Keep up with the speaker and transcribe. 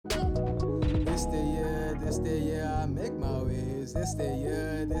This the year I make my ways. This the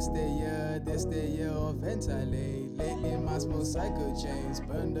year of ventilate. Lately my small cycle chains.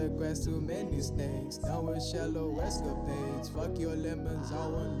 Burn the grass, too many snakes. Down with shallow escapades. Fuck your lemons, I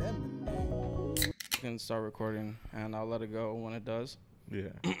want lemonade. You can start recording and I'll let it go when it does.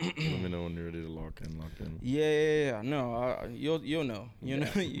 Yeah. Let me know when you're ready to lock in. Yeah. No, you'll know. You know,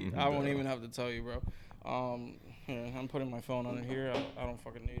 I won't even have to tell you, bro. Here, I'm putting my phone on it here. I don't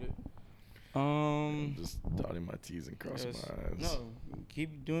fucking need it. I'm just dotting my T's and crossing my I's. No,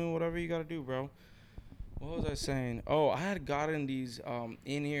 keep doing whatever you gotta do, bro. What was I saying? Oh, I had gotten these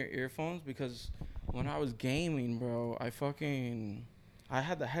in-ear earphones because when I was gaming, bro, I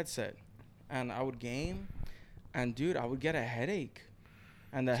had the headset and I would game, and dude, I would get a headache,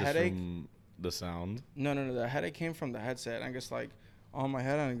 and the Just headache. from the sound. No, the headache came from the headset. I guess like on my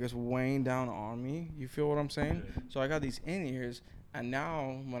head and it gets weighing down on me. You feel what I'm saying? Yeah. So I got these in-ears, and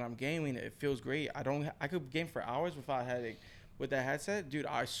now when I'm gaming, it feels great. I could game for hours without a headache. With that headset, dude,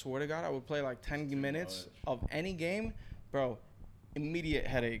 I swear to God, I would play like 10 minutes of any game, bro, immediate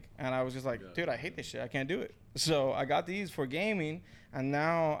headache. And I was just like, dude, I hate this shit. I can't do it. So I got these for gaming, and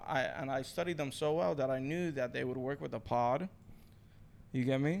now I studied them so well that I knew that they would work with the pod. You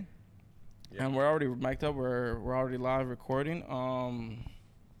get me? Yeah. And we're already mic'd up. We're already live recording.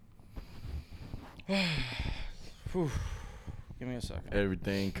 Whew. Give me a second.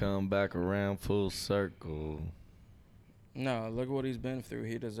 Everything come back around full circle. No, look what he's been through.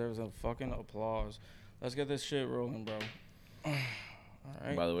 He deserves a fucking applause. Let's get this shit rolling, bro. All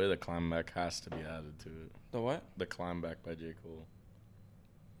right. By the way, the climb back has to be added to it. The what? The climb back by J. Cole.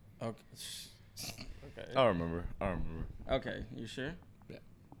 Okay. Okay. I'll remember. Okay, you sure? Yeah.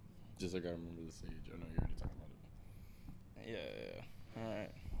 Just like I remember the stage. I know you already talked about it. Yeah. All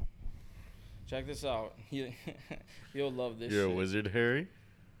right. Check this out. You'll love this You're shit. a wizard, Harry?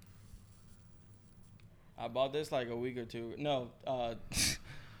 I bought this like a week or two. No,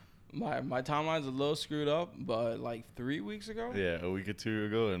 my timeline's a little screwed up, but like 3 weeks ago. Yeah, a week or two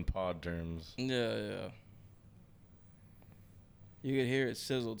ago in pod terms. Yeah. You could hear it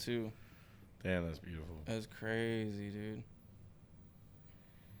sizzle too. Damn, that's beautiful. That's crazy, dude.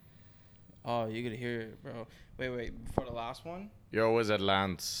 Oh, you could hear it, bro. Wait. For the last one? You're a wizard,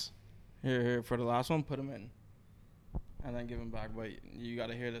 Lance. Here. For the last one, put him in. And then give him back. But you got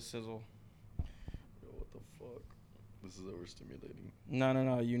to hear the sizzle. Yo, what the fuck? This is overstimulating.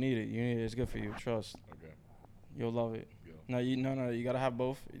 No. You need it. It's good for you. Trust. Okay. You'll love it. Go. No. You got to have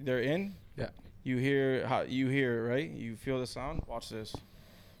both. They're in? Yeah. You hear it, right? You feel the sound? Watch this.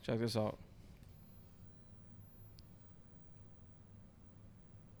 Check this out.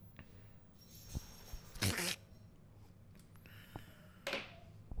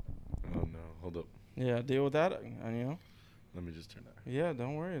 Oh, no. Hold up. Yeah, deal with that. And Let me just turn that. Yeah,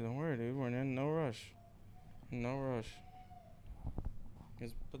 don't worry, dude. We're in no rush.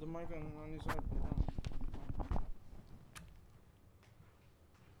 Just put the mic on your side. Put it down.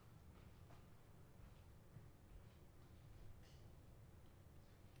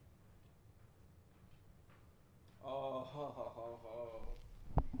 Oh.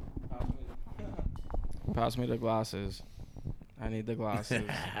 Pass me the glasses. I need the glasses.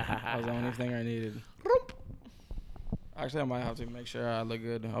 That was the only thing I needed. Actually, I might have to make sure I look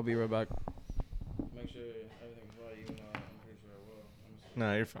good. I'll be right back. Make sure everything's right, even though I'm pretty sure I will.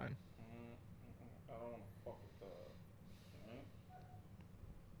 No, you're fine. I don't want to fuck with the...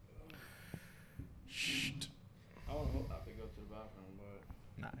 Shh. I don't know if I could go to the bathroom, but...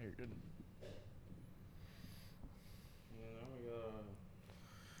 Nah, you're good. We got...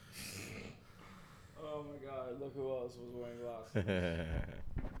 Oh my God, look who else was wearing glasses.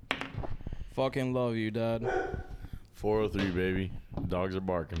 Fucking love you, Dad. 403, baby. Dogs are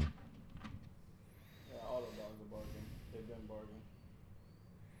barking. Yeah, all the dogs are barking. They've been barking.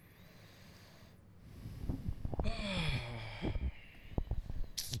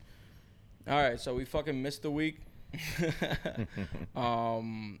 All right, so we fucking missed the week.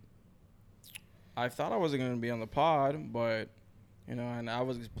 I thought I wasn't going to be on the pod, but, and I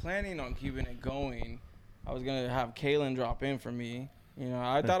was planning on keeping it going. I was going to have Kaylin drop in for me.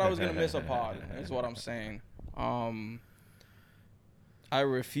 I thought I was going to miss a pod, is what I'm saying. I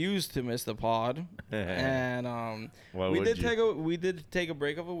refused to miss the pod. And we did take a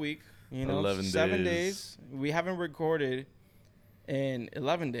break of a week, 11 7 days. We haven't recorded in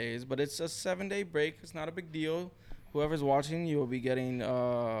 11 days, but it's a 7-day break. It's not a big deal. Whoever's watching, you'll be getting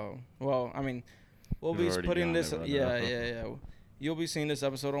we'll be putting this yeah. You'll be seeing this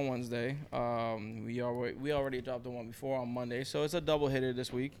episode on Wednesday. We already dropped the one before on Monday, so it's a double hitter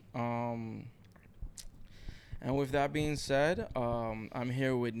this week. And with that being said, I'm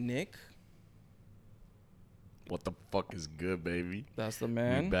here with Nick. What the fuck is good, baby? That's the We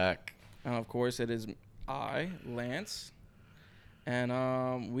man. back. And of course, it is I, Lance.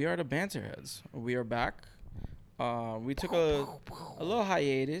 And we are the Banterheads. We are back. We took a little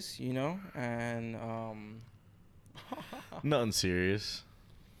hiatus, you know, and Nothing serious.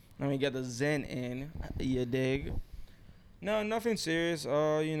 let me get the zen in. You dig? No, nothing serious.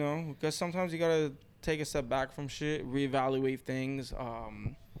 You know, because sometimes you gotta take a step back from shit, reevaluate things,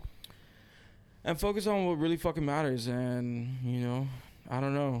 and focus on what really fucking matters. And you know, I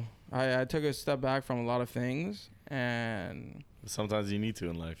don't know. I took a step back from a lot of things, and Sometimes you need to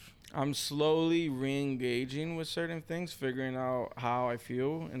in life. I'm slowly re-engaging with certain things, figuring out how I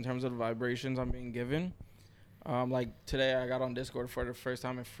feel in terms of the vibrations I'm being given. Like today, I got on Discord for the first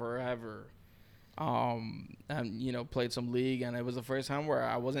time in forever. And you know, played some League, and it was the first time where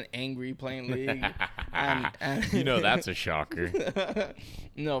I wasn't angry playing League. and You know that's a shocker.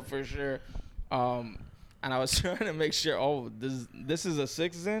 No, for sure. And I was trying to make sure. Oh, this is a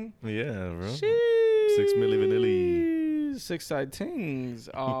 6 Zen. Yeah, bro. Sheesh. 6 milli vanilli. 6 side tings.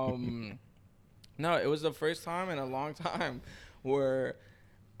 No, it was the first time in a long time where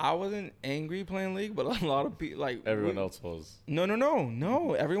I wasn't angry playing League, but a lot of people like Everyone else was.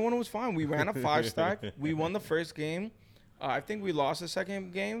 No. Everyone was fine. We ran a 5-stack. We won the first game. I think we lost the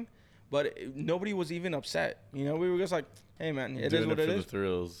second game, but nobody was even upset. You know, we were just like, "Hey, man, it is what it for is." the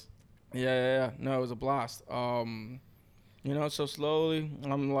thrills. Yeah. No, it was a blast. You know, so slowly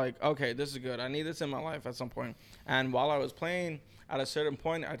I'm like, okay, this is good. I need this in my life at some point. And while I was playing, at a certain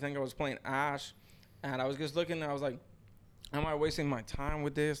point, I think I was playing Ash, and I was just looking, and I was like, am I wasting my time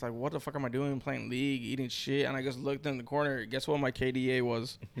with this? Like, what the fuck am I doing playing League, eating shit? And I just looked in the corner. Guess what my KDA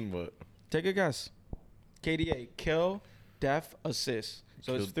was? What? Take a guess. KDA, kill, def, assist.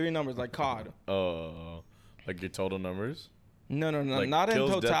 So it's 3 numbers like COD. Like your total numbers? No, Like not in kills,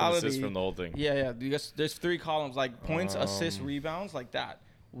 death, and totality. assists from the whole thing. Yeah. There's 3 columns like points, assists, rebounds, like that.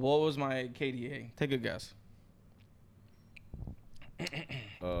 What was my KDA? Take a guess.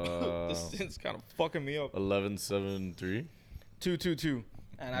 This is kind of fucking me up. 11-7-3. 2-2-2.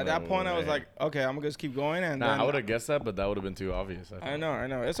 And at that point, I was like, okay, I'm gonna just keep going. And Nah, then I would have guessed that, but that would have been too obvious. I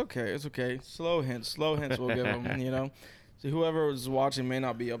know. It's okay. Slow hints we'll give them, you know. So whoever is watching may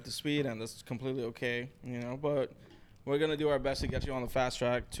not be up to speed, and that's completely okay, you know. But we're going to do our best to get you on the fast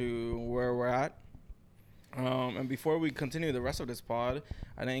track to where we're at. And before we continue the rest of this pod,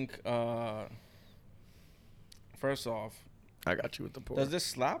 I think, first off, I got you with the pour. does this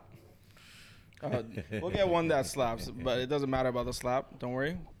slap? We'll get one that slaps, but it doesn't matter about the slap. Don't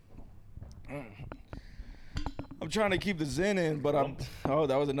worry. I'm trying to keep the zen in, but oh,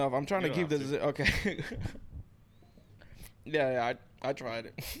 that was enough. I'm trying to keep the zen. Okay. yeah, I tried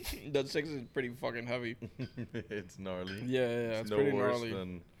it. The 6 is pretty fucking heavy. It's gnarly. Yeah, it's pretty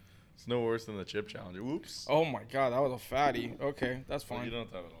gnarly. It's no worse than the chip challenger. Whoops. Oh my god, that was a fatty. Okay, that's fine. Well, you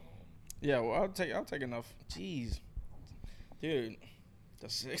don't have it on. Yeah, well, I'll take enough. Jeez, dude, the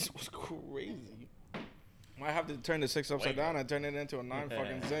 6 was crazy. Might have to turn the 6 upside down and turn it into a 9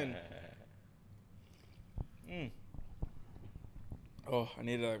 fucking zen. Oh, I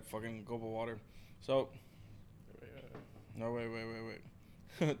needed a fucking gulp of water. So, no, wait.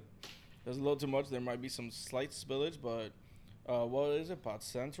 There's a little too much. There might be some slight spillage, but what is it? Pot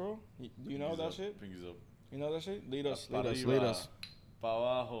Central? Do you know that shit? Pinkies up. You know that shit? Lead us. Pa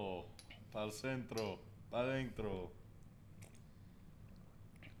abajo, pa el centro, pa dentro.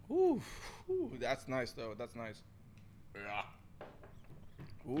 Ooh, that's nice though. That's nice. Yeah.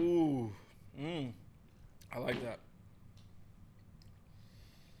 Ooh, I like that.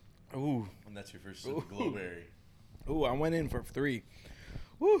 Ooh, And that's your first sip of Glowberry. ooh, I went in for 3.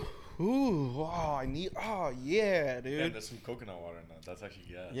 Ooh, oh, yeah, dude. Yeah, there's some coconut water in that. That's actually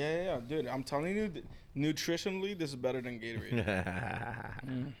gas. Yeah, dude. I'm telling you, nutritionally, this is better than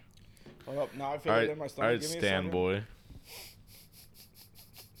Gatorade. Hold up, now I feel it in my stomach. All right, Give me a Stan second. boy.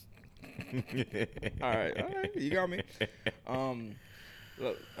 All right, you got me.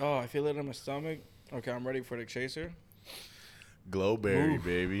 Look, I feel it in my stomach. Okay, I'm ready for the chaser. Glowberry, Oof.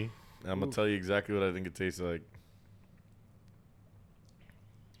 baby. I'm going to tell you exactly what I think it tastes like.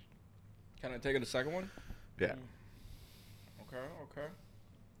 Can I take it a second one? Yeah. Okay.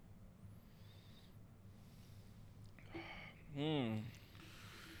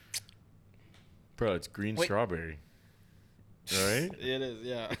 Bro, it's green strawberry. Right? It is,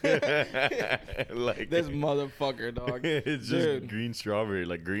 yeah. Like This motherfucker, dog. It's Dude. just green strawberry,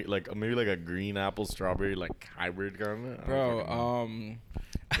 like green, like maybe like a green apple strawberry, like hybrid kind of. Bro,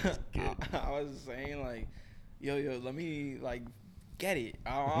 good. I was saying like, yo, let me like get it.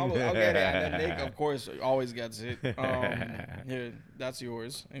 I'll get it, and then Nick, of course, always gets it. Here, that's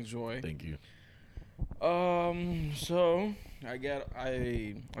yours. Enjoy. Thank you. So I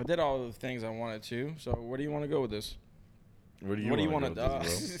did all the things I wanted to. So where do you want to go with this? Where do you want to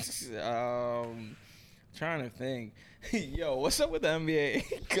to? Trying to think. Yo, what's up with the NBA?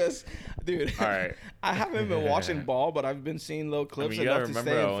 Because, dude, All right. I haven't been watching ball, but I've been seeing little clips enough to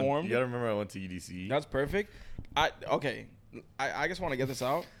stay informed. You gotta remember I went to EDC. That's perfect. I just want to get this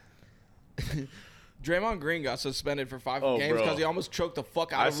out. Draymond Green got suspended for 5 games because he almost choked the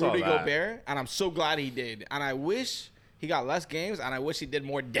fuck out of Rudy Gobert, and I'm so glad he did. And I wish he got less games, and I wish he did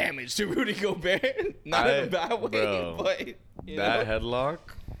more damage to Rudy Gobert. Not in a bad way, but that headlock.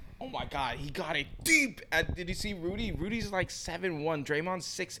 Oh my God, he got it deep. Did you see Rudy? Rudy's like 7'1". Draymond's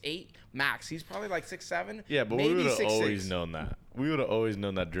 6'8" max. He's probably like 6'7". Yeah, but we would have always known that. We would have always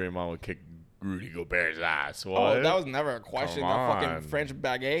known that Draymond would kick Rudy Gobert's ass. What? Oh, that was never a question. That fucking French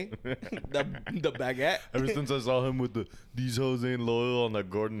baguette, the baguette. Ever since I saw him with these hoes ain't loyal on the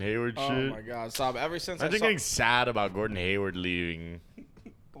Gordon Hayward shit. Oh my God, stop! Ever since I'm getting sad about Gordon Hayward leaving.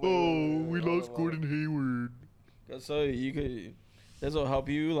 We lost Gordon Hayward. So you could. This will help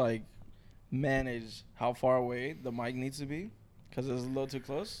you like manage how far away the mic needs to be, because it's a little too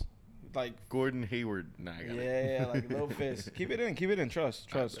close. Like Gordon Hayward. Nah, I got it. Yeah, like little fist. Keep it in. Trust.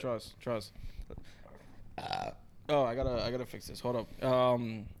 Oh, I gotta fix this. Hold up.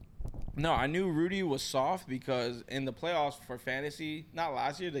 No, I knew Rudy was soft because in the playoffs for fantasy, not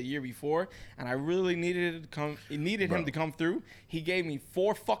last year, the year before, and I really needed him to come through. He gave me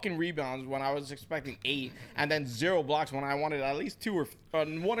 4 fucking rebounds when I was expecting 8, and then 0 blocks when I wanted at least 2 or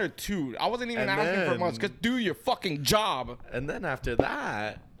 1 or 2. I wasn't even asking for much. Cause do your fucking job. And then after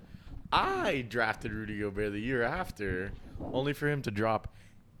that, I drafted Rudy Gobert the year after, only for him to drop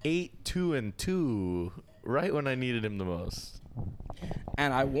 8, 2, and 2 right when I needed him the most.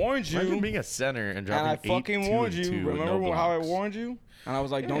 And I warned you. Imagine being a center and dropping 8, 2, and 2. And I fucking warned you. Remember how I warned you? And I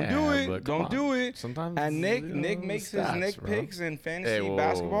was like, don't do it. Don't do it. Sometimes and Nick makes his Nick picks in fantasy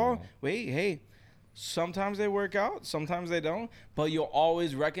basketball. Wait, hey. Sometimes they work out. Sometimes they don't. But you'll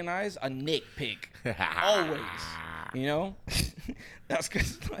always recognize a Nick pick. Always. You know? That's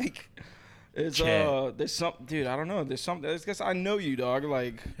because, like, it's, there's some, dude, I don't know. There's something. It's because I know you, dog.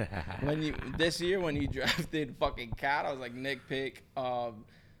 Like, this year when you drafted fucking Cat, I was like, Nick pick.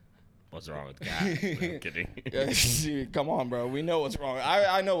 What's wrong with Cat? I'm kidding. Dude, come on, bro. We know what's wrong.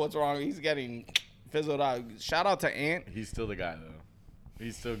 I know what's wrong. He's getting fizzled out. Shout out to Ant. He's still the guy, though.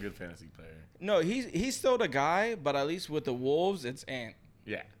 He's still a good fantasy player. No, he's still the guy, but at least with the Wolves, it's Ant.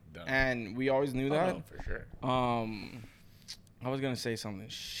 Yeah, done. And we always knew that. No, for sure. I was gonna say something.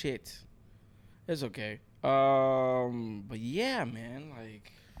 Shit. It's okay. But yeah, man,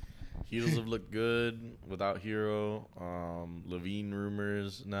 like Heels have looked good without Hero. Levine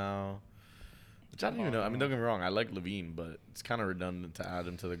rumors now, which I don't even know. I mean, don't get me wrong, I like Levine, but it's kind of redundant to add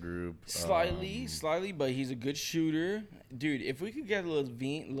him to the group. Slightly, but he's a good shooter, dude. If we could get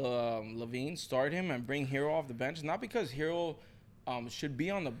Levine, start him and bring Hero off the bench, not because Hero should be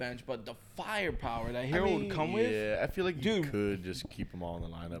on the bench, but the firepower that Hero would come with. Yeah, I feel like you could just keep them all in the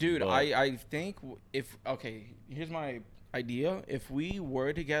lineup. Dude, I think here's my idea. If we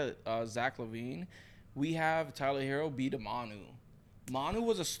were to get Zach LaVine, we have Tyler Hero beat Manu. Manu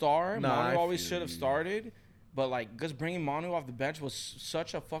was a star. Manu always should have started. But, like, just bringing Manu off the bench was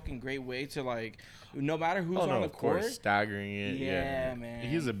such a fucking great way to, like, no matter who's on the court. Staggering it. Yeah, man.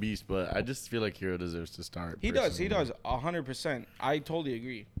 He's a beast, but I just feel like Hero deserves to start. He does. 100%. I totally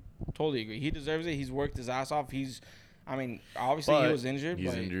agree. He deserves it. He's worked his ass off. Obviously he was injured.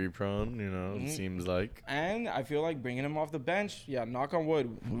 He's injury prone, it seems like. And I feel like bringing him off the bench, knock on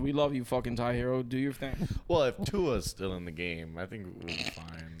wood. We love you, fucking Ty Hero. Do your thing. Well, if Tua's still in the game, I think we'll be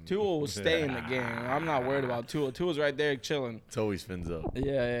fine. Tua will stay in the game. I'm not worried about Tua. Tua's right there chilling. It's always fins up.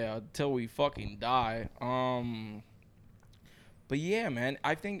 Yeah, until we fucking die. But yeah, man,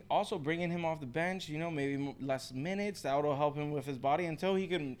 I think also bringing him off the bench, maybe less minutes, that'll help him with his body until he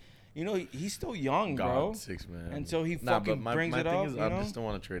can. He's still young, bro. 6 man. Until he fucking brings it up. I just don't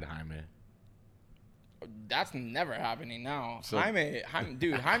want to trade Jaime. That's never happening now. So, Jaime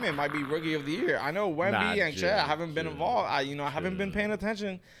might be rookie of the year. I know Wemby and Chad haven't been involved. I haven't been paying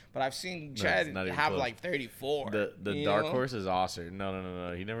attention, but I've seen Chad have like 34. The dark horse is Osser.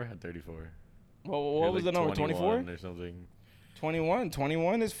 No. He never had 34. Well, what was the number? 24 or something.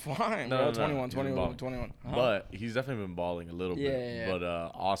 21 is fine, bro. 21. But he's definitely been balling a little bit. But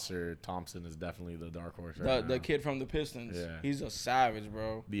Osser Thompson is definitely the dark horse the kid from the Pistons. Yeah. He's a savage,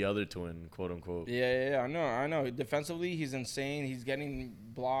 bro. The other twin, quote unquote. Yeah, I know. Defensively, he's insane. He's getting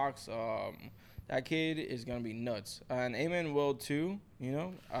blocks. That kid is going to be nuts. And Amen will too,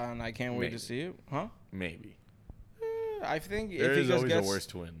 and I can't wait to see it. Huh? Maybe. I think there is always a worse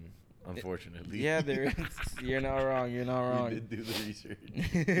twin. unfortunately. Yeah, there is. You're not wrong. You're not wrong. We did do the research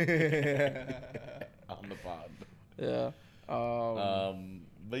on the pod. Yeah.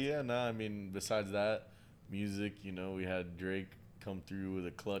 But yeah, no, I mean, besides that, music, you know, we had Drake come through with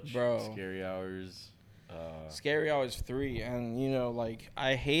a clutch, Bro. Scary Hours. Scary Hours 3, and you know, like,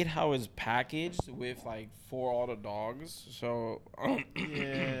 I hate how it's packaged with like For All the Dogs. So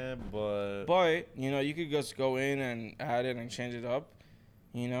Yeah, but you know, you could just go in and add it and change it up,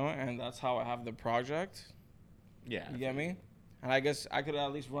 you know, and that's how I have the project. yeah, You get me? And I guess I could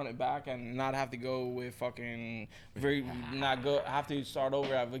at least run it back and not have to go with fucking have to start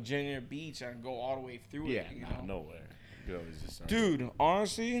over at Virginia Beach and go all the way through yeah, it. You know? nowhere. You could always just start. Dude,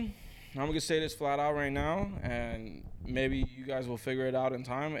 honestly, I'm gonna say this flat out right now, and maybe you guys will figure it out in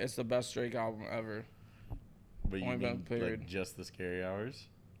time. It's the best Drake album ever. But you Point blank mean period. like just the Scary Hours?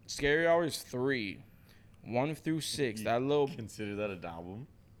 Scary Hours 3, 1 through 6. You That little. consider that an album?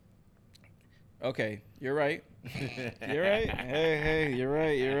 Okay, you're right. You're right. Hey, you're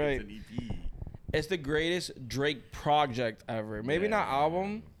right. You're right. It's an EP. It's the greatest Drake project ever. Maybe Yeah, not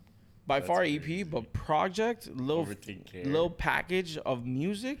album, by That's far crazy. EP, but project, Overtake Care. little package of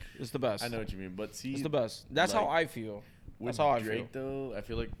music is the best. I know what you mean, but see, It's the best. That's how like, I feel. with That's how I Drake feel. though, I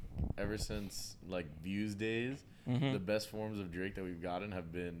feel like ever since like Views days, Mhm. the best forms of Drake that we've gotten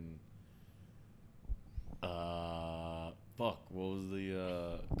have been what was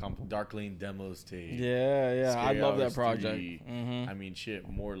the Dark Lane demos tape. Yeah. I Scary love that Hours project. 3. Mhm. I mean, shit,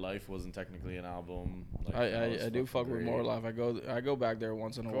 More Life wasn't technically an album. Like, I that was do fucking fuck with great. More Life. I go back there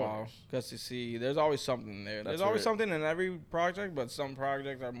once in a Of while course. just to see. There's always something there. That's There's always where- something in every project, but some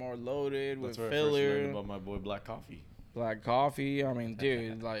projects are more loaded with That's where I first learned filler. about my boy Black Coffee. Black Coffee. I mean,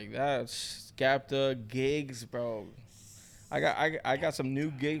 dude, like that's Skepta gigs, bro. I got some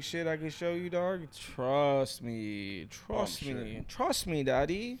new gig shit I can show you, dog. Trust me, trust me,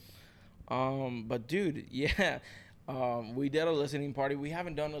 daddy. But dude, yeah, we did a listening party. We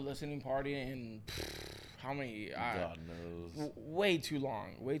haven't done a listening party in how many? God knows. Way too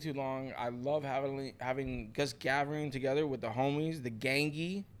long. Way too long. I love having just gathering together with the homies, the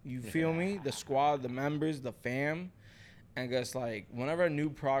gangy. You feel me? The squad, the members, the fam, and just like whenever a new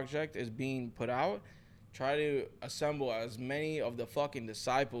project is being put out, try to assemble as many of the fucking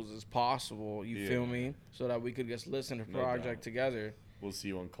disciples as possible. You feel Yeah. me? So that we could just listen to No project doubt. together. We'll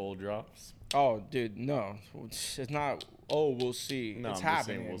see when Cole drops. Oh, dude, no, it's not. Oh, we'll see. No, it's I'm just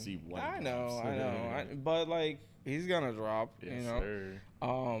happening. saying we'll see when I it know, drops. I know. But like, he's gonna drop. Yes, you know. sir.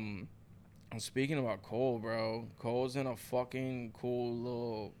 And speaking about Cole, bro, Cole's in a fucking cool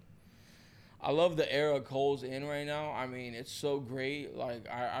little. I love the era Cole's in right now. I mean, it's so great. Like,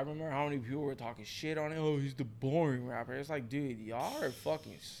 I remember how many people were talking shit on it. Oh, he's the boring rapper. It's like, dude, y'all are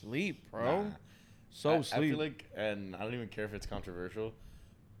fucking sleep, bro. Nah. So I sleep. feel like, and I don't even care if it's controversial.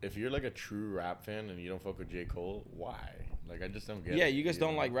 If you're like a true rap fan and you don't fuck with J. Cole, why? Like, I just don't get it. yeah, you guys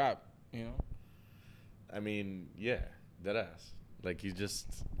don't know? like rap, you know? I mean, yeah, deadass. Like, he's just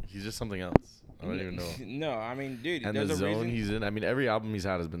something else. I don't even know. No, I mean, dude, And there's the a zone reason. he's in, I mean, every album he's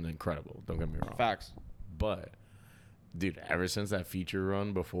had has been incredible. Don't get me wrong. Facts. But, dude, ever since that feature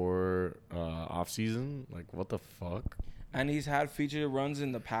run before off season, like, what the fuck? And he's had feature runs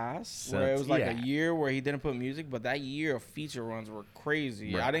in the past where it was like a year where he didn't put music, but that year of feature runs were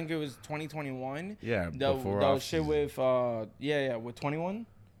crazy. Right. I think it was 2021. Yeah, The before shit off-season. with with 21.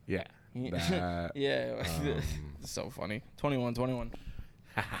 Yeah. That, Yeah, so funny. 21.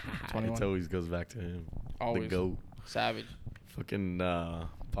 it always goes back to him. Always. The GOAT. Savage. Fucking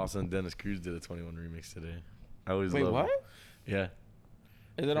Pasta and Dennis Cruz did a 21 remix today. I always Wait, love what? it. Yeah. Is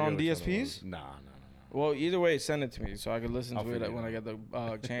it Forget on which one it DSPs? was. Nah. Well, either way, send it to me so I can listen I'll to figure it it when I out.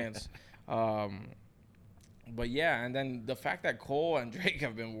 get the chance. But yeah, and then the fact that Cole and Drake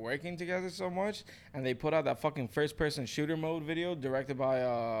have been working together so much, and they put out that fucking first-person shooter mode video directed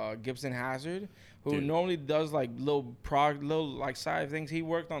by Gibson Hazard, who Dude. normally does like little like side things. He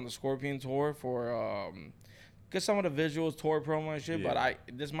worked on the Scorpion tour for get some of the visuals, tour promo and shit. But Yeah.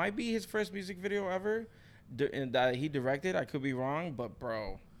 this might be his first music video ever that he directed. I could be wrong, but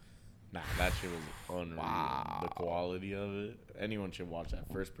bro. Nah, that shit was unreal. Wow. The quality of it. Anyone should watch that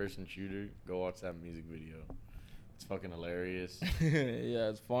first person shooter. Go watch that music video. It's fucking hilarious. Yeah,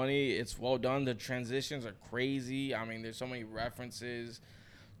 it's funny. It's well done. The transitions are crazy. I mean, there's so many references.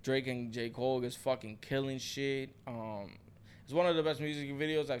 Drake and J. Cole is fucking killing shit. It's one of the best music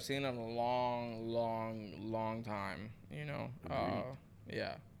videos I've seen in a long time. You know? Agreed.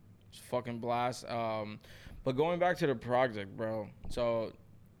 Yeah. It's fucking blast. But going back to the project, bro. So,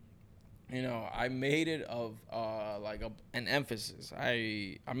 you know, I made it of an emphasis.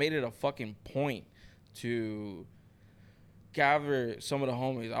 I made it a fucking point to gather some of the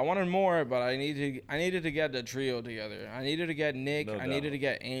homies. I wanted more, but I needed to get the trio together. I needed to get Nick. No I doubt. needed to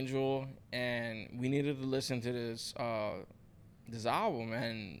get Angel, and we needed to listen to this album.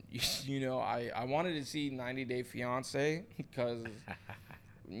 And I wanted to see 90 Day Fiance because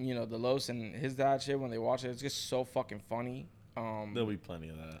the Los and his dad shit when they watch it, it's just so fucking funny. There'll be plenty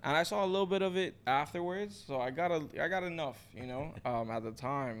of that. And I saw a little bit of it afterwards, so I got enough, at the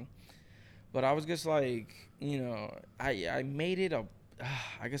time. But I was just like, I made it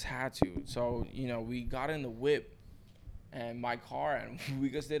I just had to. So, we got in the whip and my car, and we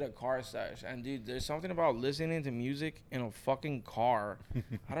just did a car sesh. And dude, there's something about listening to music in a fucking car.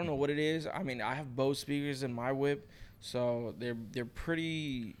 I don't know what it is. I mean, I have Bose speakers in my whip, so they're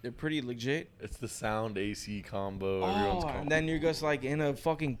pretty legit. It's the sound AC combo. Everyone's And then you're just like in a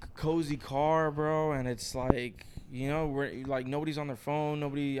fucking cozy car, bro, and it's like, we're like nobody's on their phone.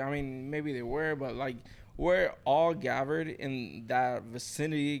 Nobody. I mean, maybe they were, but like we're all gathered in that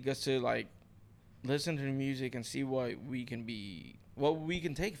vicinity just to like listen to the music and see what we can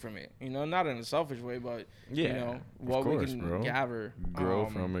take from it. Not in a selfish way, but what we can gather, grow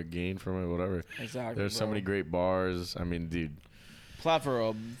from it, gain from it, whatever. Exactly. There's so many great bars. I mean, dude, plethora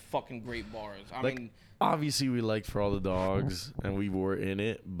of fucking great bars. I mean, obviously we liked For All the Dogs and we were in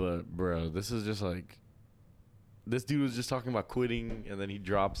it, but bro, this is just like, this dude was just talking about quitting, and then he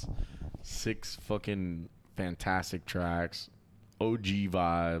drops 6 fucking fantastic tracks, OG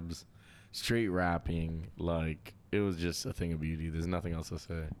vibes, straight rapping. Like, it was just a thing of beauty. There's nothing else to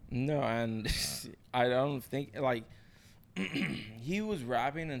say. No, and I don't think, like, he was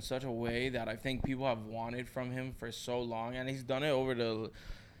rapping in such a way that I think people have wanted from him for so long, and he's done it over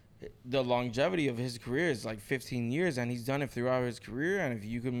the longevity of his career is like 15 years, and he's done it throughout his career. And if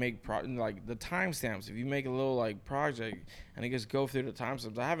you could make like the timestamps, if you make a little like project and it just go through the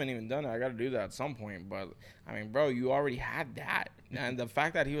timestamps, I haven't even done it. I got to do that at some point. But I mean, bro, you already had that, and the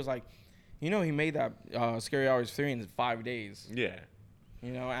fact that he was like, he made that Scary Hours 3 in 5 days. Yeah.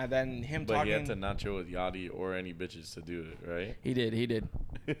 And then him but talking. But he had to not chill with Yachty or any bitches to do it, right? He did. He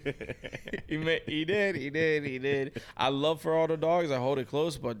did. I love For All the Dogs. I hold it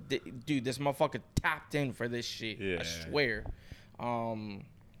close, but dude, this motherfucker tapped in for this shit. Yeah. I swear.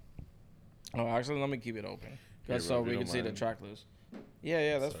 Actually, let me keep it open, so we can see the track list.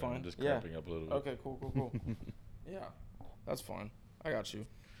 Yeah, that's fine. I'm just cramping up a little bit. Okay, cool. Yeah, that's fine. I got you.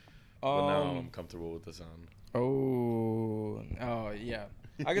 But now I'm comfortable with the sound. Oh, yeah.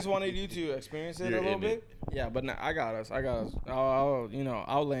 I just wanted you to experience it a little bit. Yeah, but now I got us.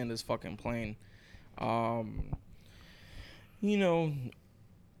 I'll land this fucking plane.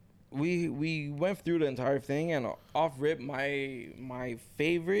 We went through the entire thing, and off rip, my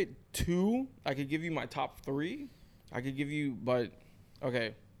favorite 2. I could give you my top 3. But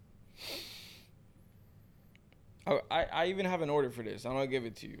okay. I even have an order for this. I'm gonna give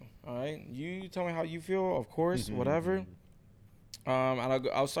it to you. All right, you tell me how you feel. Of course, whatever. And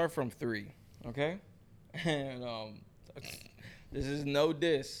I'll start from 3. Okay, and this is no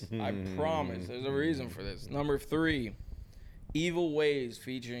diss. I promise. There's a reason for this. Number 3, Evil Ways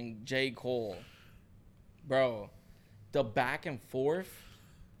featuring J. Cole. Bro, the back and forth.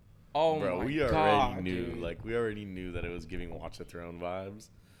 Oh bro, my God, we already knew that it was giving Watch the Throne vibes.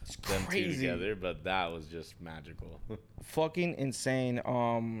 It's them crazy. 2 together, but that was just magical. Fucking insane.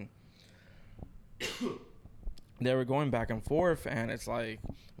 They were going back and forth, and it's like,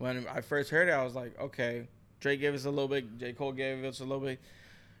 when I first heard it, I was like, okay, Drake gave us a little bit, J. Cole gave us a little bit.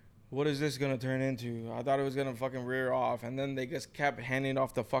 What is this gonna turn into? I thought it was gonna fucking rear off, and then they just kept handing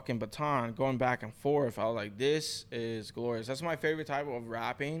off the fucking baton, going back and forth. I was like, this is glorious. That's my favorite type of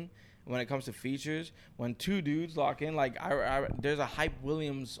rapping. When it comes to features, when 2 dudes lock in, like there's a Hype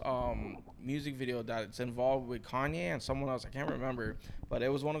Williams music video that's involved with Kanye and someone else, I can't remember, but it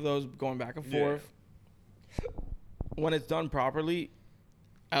was one of those going back and forth. When it's done properly,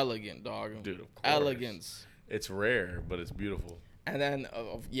 elegant, dog. Dude, of course. Elegance. It's rare, but it's beautiful. And then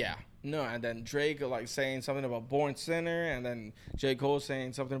and then Drake like saying something about Born Sinner, and then J. Cole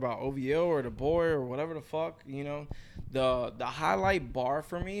saying something about OVO or the boy or whatever the fuck, The highlight bar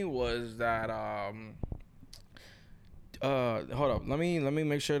for me was that hold up, let me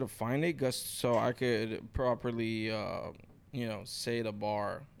make sure to find it just so I could properly say the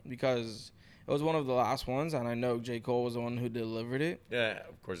bar, because it was one of the last ones, and I know J. Cole was the one who delivered it. Yeah,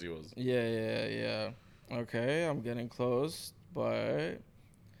 of course he was. Yeah. Okay, I'm getting close, but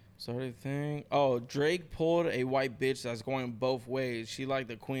sort of thing. Oh, Drake pulled a white bitch that's going both ways. She like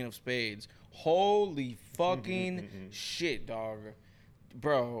the Queen of Spades. Holy fucking shit, dog.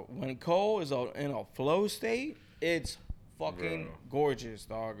 Bro, when Cole is in a flow state, it's fucking gorgeous,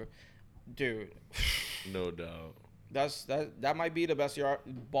 dog. Dude. No doubt. That might be the best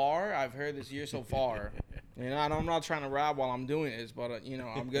bar I've heard this year so far. You know, and I'm not trying to rap while I'm doing this, but you know,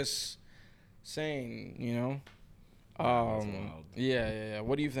 I'm just saying, you know. That's wild. Yeah.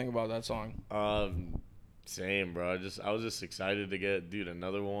 What do you think about that song? Same, bro. I was just excited to get, dude,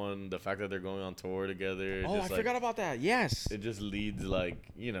 another one. The fact that they're going on tour together. Oh, just, I forgot about that. Yes. It just leads, like,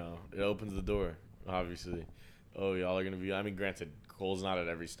 you know, it opens the door, obviously. Oh, y'all are going to be, I mean, granted, Cole's not at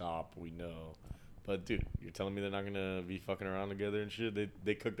every stop, we know. But, dude, you're telling me they're not going to be fucking around together and shit?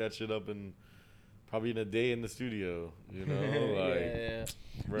 They cook that shit up in probably in a day in the studio, you know? Like, yeah.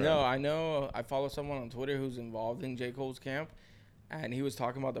 bro. No, I know. I follow someone on Twitter who's involved in J. Cole's camp, and he was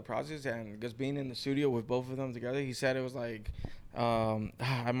talking about the process and just being in the studio with both of them together. He said it was like,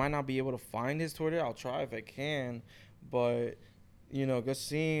 I might not be able to find his Twitter. I'll try if I can, but you know, just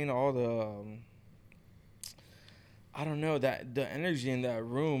seeing all the, I don't know, that the energy in that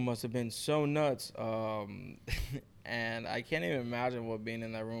room must have been so nuts. And I can't even imagine what being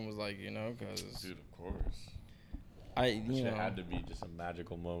in that room was like, you know, because Dude, of course. you know, It had to be just a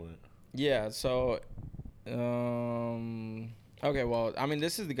magical moment. yeah. So, okay, well, I mean,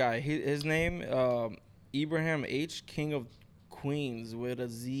 this is the guy. His name, Ibrahim H, King of Queens with a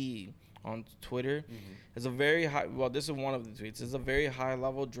Z on Twitter. Mm-hmm. It's a very high. Well, this is one of the tweets. It's a very high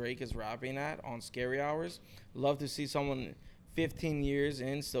level Drake is rapping at on Scary Hours. Love to see someone 15 years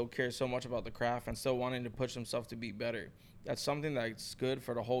in still cares so much about the craft and still wanting to push himself to be better. That's something that's good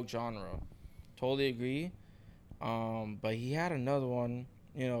for the whole genre. Totally agree. But he had another one.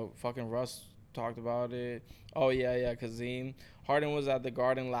 You know, fucking Russ talked about it. Oh yeah, Kazim. Harden was at the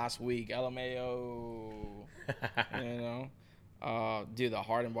Garden last week. LMAO. You know, dude, the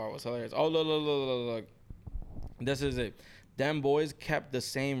Harden bar was hilarious. Oh look. This is it. Them boys kept the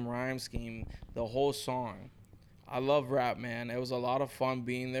same rhyme scheme the whole song. I love rap, man. It was a lot of fun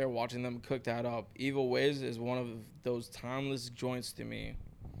being there, watching them cook that up. Evil Ways is one of those timeless joints to me,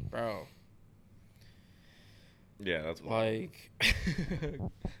 bro. Yeah, that's wild. Like,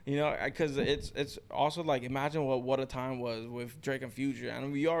 you know, because it's also like, imagine what a time was with Drake and Future,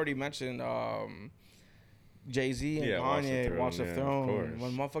 and we already mentioned Jay-Z and Kanye, Watch the Throne.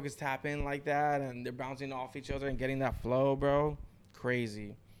 When motherfuckers tap in like that and they're bouncing off each other and getting that flow, bro,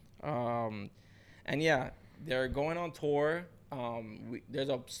 crazy. And yeah, they're going on tour. There's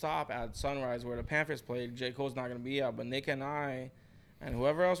a stop at Sunrise where the Panthers played. J. Cole's not gonna be out, but Nick and I, and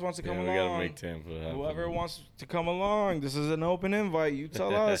whoever else wants to come along. We gotta make Tampa happen. Whoever wants to come along, this is an open invite. You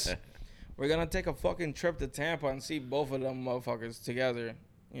tell us. We're gonna take a fucking trip to Tampa and see both of them motherfuckers together.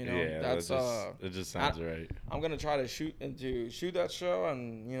 You know, it just sounds right. I'm gonna try to shoot that show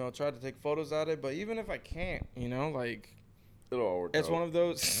and, you know, try to take photos at it. But even if I can't, you know, like, It'll all work out. it's one of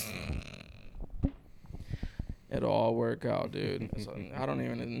those. It'll all work out, dude. I don't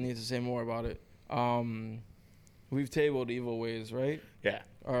even need to say more about it. We've tabled Evil Ways, right? Yeah.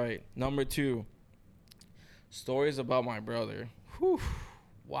 All right. Number 2. Stories about my brother. Whew.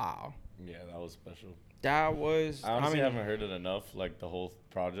 Wow. Yeah, that was special. That was. I honestly haven't heard it enough, like the whole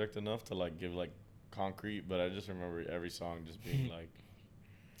project enough to like give like concrete, but I just remember every song just being like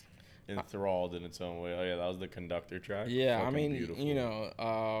enthralled in its own way. Oh yeah, that was the Conductor track. Yeah, Fucking I mean, beautiful. you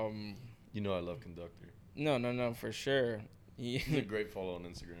know, You know I love Conductor. No, for sure. He's a great follow on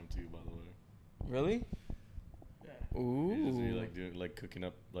Instagram too, by the way. Really? Yeah. Ooh. He's just like doing like cooking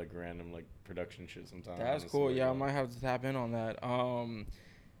up like random like production shit sometimes. That's cool. Yeah, I might have to tap in on that.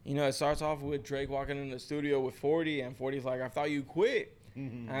 You know, it starts off with Drake walking in the studio with 40, and 40's like, I thought you quit.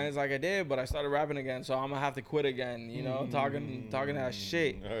 And it's like, I did, but I started rapping again, so I'm gonna have to quit again. You know, talking that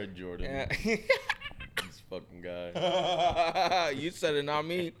shit. All right, Jordan. Yeah. This fucking guy. You said it, not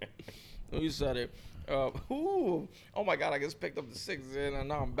me. You said it. Oh my God, I just picked up the 6th in, and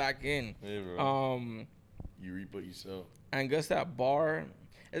now I'm back in. Hey, bro. You reap what you sow. And just that bar,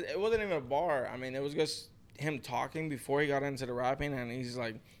 it wasn't even a bar. I mean, it was just him talking before he got into the rapping, and he's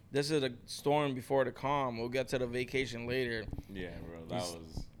like, this is a storm before the calm. We'll get to the vacation later. Yeah, bro, that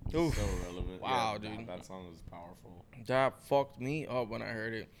was so relevant. Wow, yeah, dude. That song was powerful. That fucked me up when I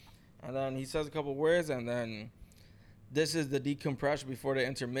heard it. And then he says a couple words, and then this is the decompression before the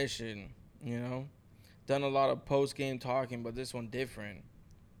intermission, you know? Done a lot of post-game talking, but this one different,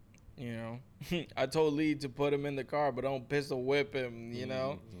 you know? I told Lee to put him in the car, but don't pistol whip him, you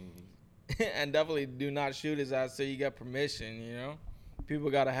know? And definitely do not shoot his ass till you get permission, you know? People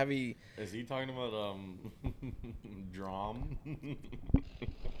got a heavy... Is he talking about drum?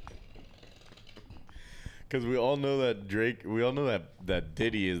 Because we all know that that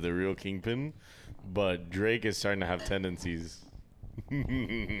Diddy is the real kingpin, but Drake is starting to have tendencies.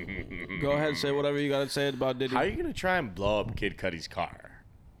 Go ahead, say whatever you got to say about Diddy. How are you going to try and blow up Kid Cudi's car?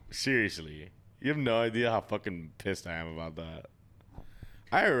 Seriously. You have no idea how fucking pissed I am about that.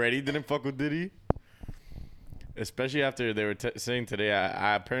 I already didn't fuck with Diddy. Especially after they were saying today,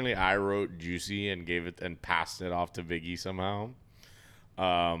 apparently I wrote Juicy and gave it and passed it off to Biggie somehow.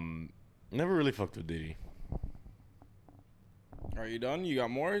 Never really fucked with Diddy. Are you done? You got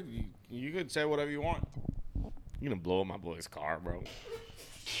more? You could say whatever you want. You're gonna blow up my boy's car, bro.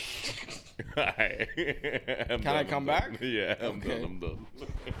 Alright. Can I come back? Yeah, I'm done.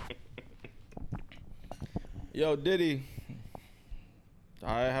 Yo, Diddy.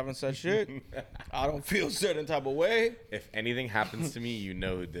 I haven't said shit. I don't feel a certain type of way. If anything happens to me, you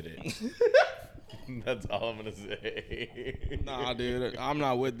know who did it. That's all I'm gonna say. Nah, dude, I'm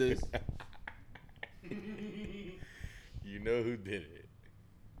not with this. You know who did it.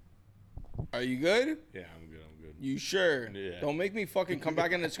 Are you good? Yeah, I'm good. You sure? Yeah. Don't make me fucking come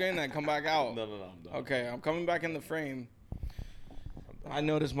back in the screen and then come back out. No, I'm done. Okay, I'm coming back in the frame. I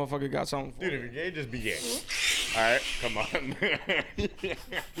know this motherfucker got something for Dude, if you're gay, just be gay. Alright, come on.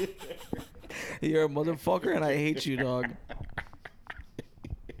 You're a motherfucker and I hate you, dog.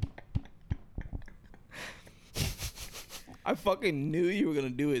 I fucking knew you were gonna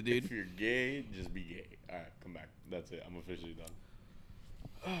do it, dude. If you're gay, just be gay. Alright, come back. That's it. I'm officially done.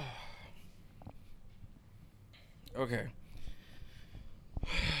 Okay.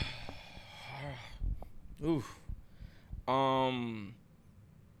 Oof.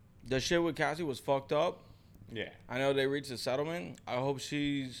 The shit with Cassie was fucked up. Yeah. I know they reached a settlement. I hope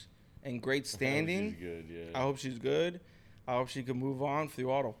she's in great standing. She's good, yeah. I hope she's good. I hope she can move on through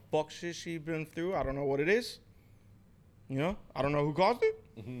all the fuck shit she's been through. I don't know what it is. You know? I don't know who caused it.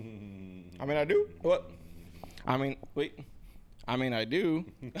 I mean, I do. What? I mean, wait. I mean, I do.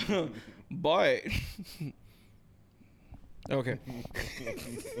 But... Okay.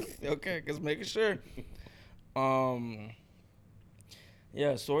 Okay, just making sure.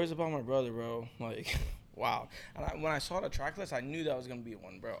 Yeah, stories about my brother, bro. Like, wow. And when I saw the track list, I knew that was gonna be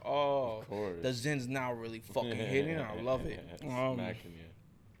one, bro. Oh, Of course. the Zin's now really fucking hitting. I love it. Smacking you.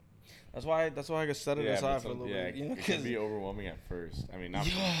 That's why I could set it aside for a little bit. You know, it can be overwhelming at first. I mean, not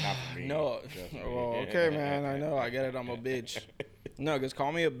for me. No. Trust me. Well, okay, man. I know. I get it. I'm a bitch. No, just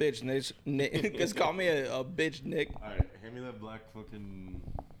call me a bitch, Nick. Just call me a bitch, Nick. All right, hand me that black fucking.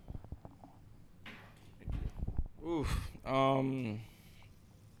 Oof.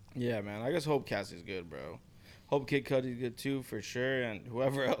 Yeah, man. I just hope Cassie's good, bro. Hope Kid Cudi's good too, for sure, and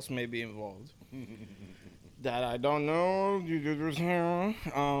whoever else may be involved. That I don't know. You did with him.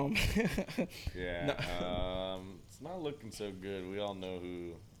 Yeah. It's not looking so good. We all know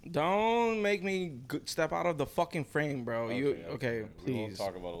who. Don't make me step out of the fucking frame, bro. Okay, We won't please.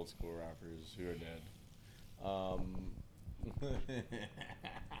 talk about old school rappers who are dead.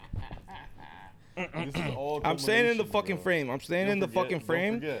 This is all I'm staying in the culmination, fucking bro. frame. I'm staying in the fucking Don't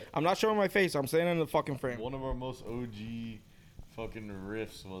frame. forget. I'm not showing my face. I'm staying in the fucking frame. One of our most OG fucking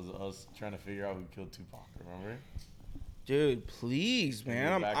riffs was us trying to figure out who killed Tupac. Remember? Dude, please,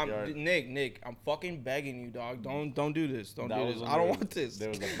 man. your backyard. Nick, I'm fucking begging you, dog. Don't do this. Don't That do was this. when I don't there was- want this. There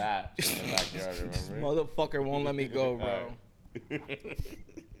was a bat in the backyard. This Remember? motherfucker won't let me go, bro.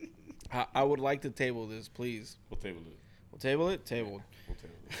 Alright. I would like to table this, please. We'll table it. We'll table it? Tabled. We'll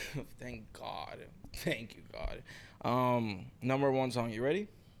table it. Thank God. Thank you, God. Number one song. You ready?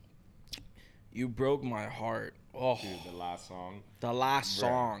 You Broke My Heart. Oh, Dude, the last song. the last Bro,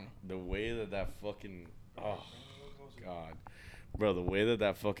 song. The way that fucking. Oh, God. Bro, the way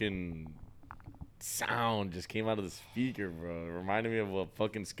that fucking sound just came out of the speaker, bro. It reminded me of what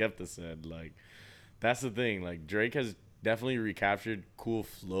fucking Skepta said. Like, that's the thing. Like, Drake has definitely recaptured cool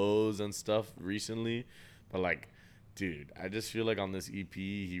flows and stuff recently. But, like, dude, I just feel like on this EP,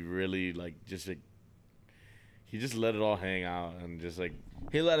 he really, he just let it all hang out and just, like,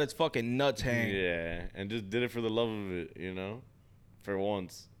 He let his fucking nuts hang. yeah, and just did it for the love of it, you know? For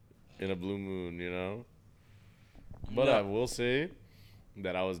once in a blue moon, you know? But No. I will say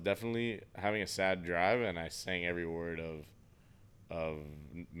that I was definitely having a sad drive and I sang every word of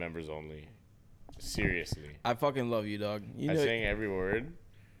Members Only. Seriously. I fucking love you, dog. You I know, sang every word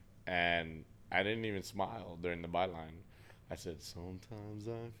and I didn't even smile during the byline. I said, sometimes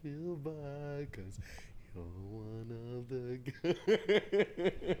I feel bad because you're one of the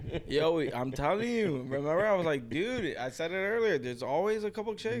yo, I'm telling you. Remember, I was like, dude, I said it earlier. There's always a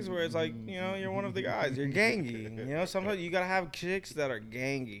couple chicks where it's like, you know, you're one of the guys. You're gangy. You know, sometimes you gotta have chicks that are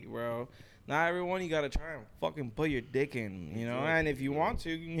gangy, bro. Not everyone you gotta try and fucking put your dick in, you know. And if you want to,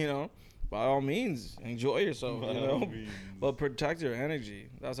 you know, by all means, enjoy yourself, you know. But protect your energy.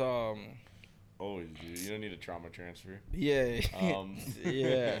 That's Always, dude. You don't need a trauma transfer. Yeah.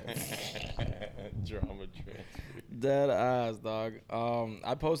 Yeah. Trauma transfer. Dead ass, dog.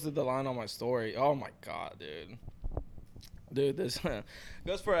 I posted the line on my story. Oh my god, dude. Dude, this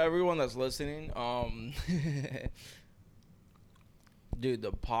goes for everyone that's listening. Dude,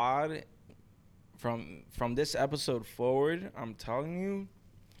 the pod from this episode forward, I'm telling you,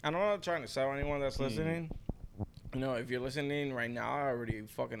 and I'm not trying to sell anyone that's listening. You know, if you're listening right now, I already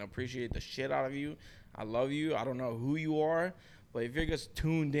fucking appreciate the shit out of you. I love you. I don't know who you are, but if you're just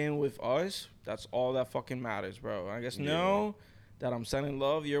tuned in with us, that's all that fucking matters, bro. I guess know that I'm sending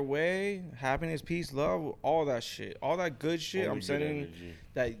love your way, happiness, peace, love, all that shit, all that good shit. All I'm the good sending energy.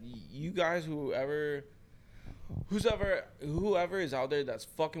 that you guys, whoever is out there that's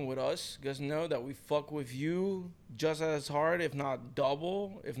fucking with us, just know that we fuck with you just as hard, if not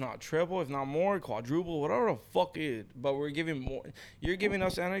double, if not triple, if not more, quadruple, whatever the fuck it. But we're giving more. You're giving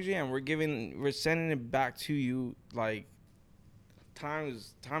us energy, and we're sending it back to you like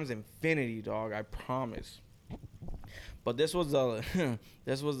times infinity, dog. I promise. But this was the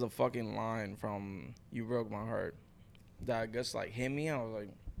this was the fucking line from "You Broke My Heart" that just like hit me. I was like,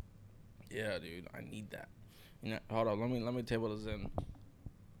 yeah, dude, I need that. You know, hold on, let me table this in.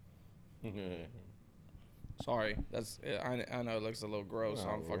 Sorry, that's I know it looks a little gross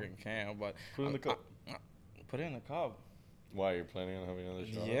on fucking cam, but Put it in the cup. Put it in the cup. Why, you're planning on having another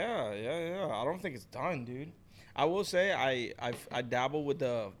shot? Yeah. I don't think it's done, dude. I will say I dabble with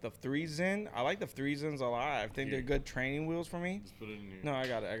the 3-Zin. I like the 3-Zins a lot. I think they're good training wheels for me. Just put it in here. No, I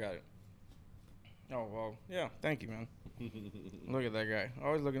got it. Oh well, yeah. Thank you, man. Look at that guy,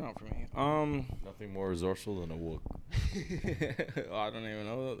 always looking out for me. Nothing more resourceful than a wook. I don't even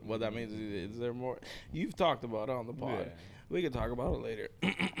know what that means. Is there more? You've talked about it on the pod. Yeah. We could talk about it later.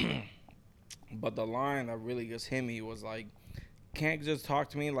 But the line that really just hit me was like, can't just talk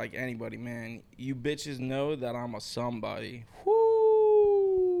to me like anybody, man. You bitches know that I'm a somebody.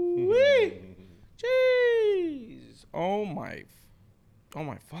 Woo! Jeez. Oh my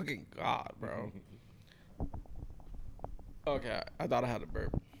fucking god, bro. Okay, I thought I had a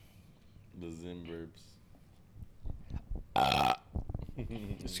burp. The Zim burps.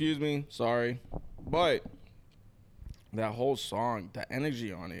 Excuse me, sorry. But that whole song, the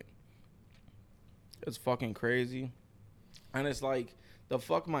energy on it, it's fucking crazy. And it's like the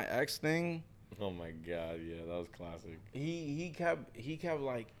fuck my ex thing. Oh my god, yeah, that was classic. He kept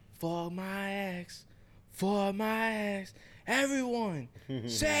like, fuck my ex, everyone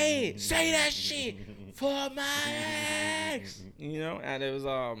say that shit, fuck my ex, you know. And it was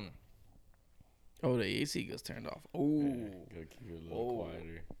oh, the AC gets turned off. Oh, Yeah, gotta keep it a little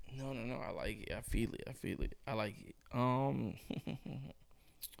quieter. No, I like it. I feel it. I like it.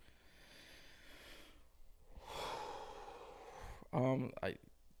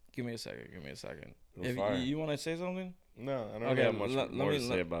 Give me a second. If you want to say something. No, I don't have much more to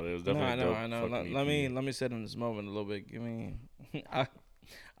say about it. It was definitely dope. I know. Let me sit in this moment a little bit. Give me.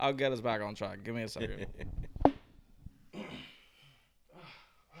 I'll get us back on track. Give me a second. Come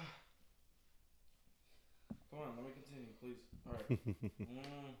on, let me continue, please. All right.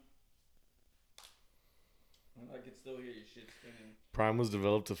 I can still hear your shit spinning. Prime was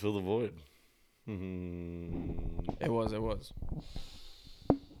developed to fill the void. It was.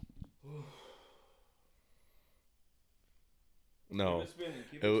 No,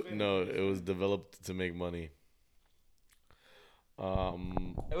 it was developed to make money.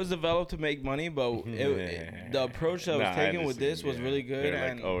 It was developed to make money, but the approach that was taken with this was really good. They're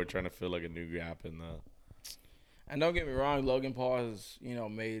and like, we're trying to fill like a new gap in the. And don't get me wrong, Logan Paul has,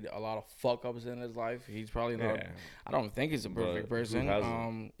 made a lot of fuck ups in his life. He's probably not. Yeah. I don't think he's a perfect But who person.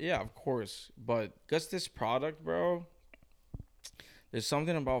 hasn't? Yeah, of course. But just this product, bro. There's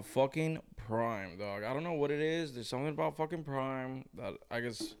something about fucking Prime, dog. I don't know what it is. There's something about fucking Prime that I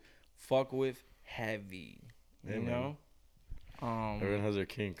guess fuck with heavy. Hey, you know? Everyone has their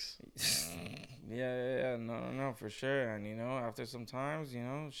kinks. Yeah. No, for sure. And after some times,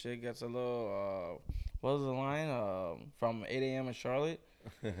 shit gets a little. What was the line? From 8 a.m. in Charlotte.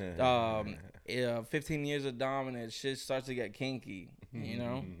 15 years of dominance, shit starts to get kinky.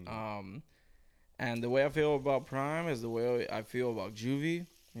 And the way I feel about Prime is the way I feel about Juvie.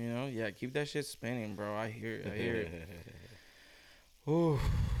 Yeah, keep that shit spinning, bro. I hear it. Ooh,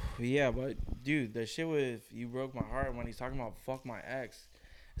 yeah, but dude, the shit with You Broke My Heart when he's talking about fuck my ex,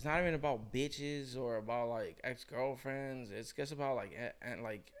 it's not even about bitches or about like ex-girlfriends. It's just about like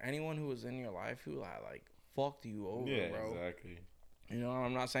like anyone who was in your life who like fucked you over, Yeah, bro. exactly.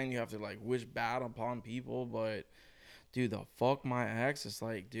 I'm not saying you have to like wish bad upon people, but dude, the fuck my ex. It's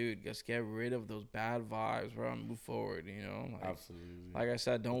like, dude, just get rid of those bad vibes, bro, and move forward. You know, like, Absolutely. like I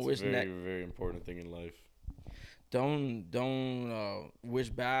said, don't It's wish a very, very important thing in life. don't wish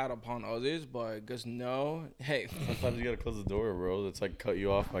bad upon others, but just know, hey, Sometimes you gotta close the door, bro. It's like "Cut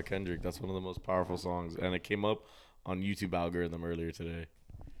You Off" by Kendrick. That's one of the most powerful songs, and it came up on YouTube algorithm earlier today.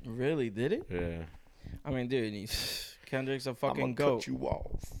 really did it? Yeah. I mean, dude, Kendrick's a fucking I'ma goat. cut you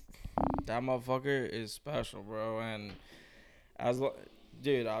off. That motherfucker is special, bro. And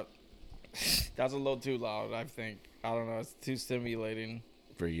dude, that's a little too loud. I think. I don't know. It's too stimulating.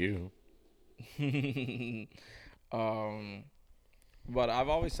 For you. But I've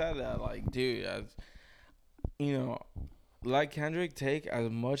always said that, like, dude, as you know, let Kendrick take as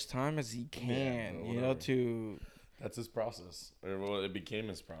much time as he can, bro, you know, whatever. to. That's his process. Or, well, it became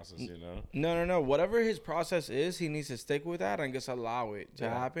his process, you know? No. Whatever his process is, he needs to stick with that and just allow it to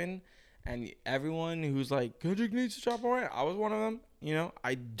happen. And everyone who's like, Kendrick needs to drop more, I was one of them. You know,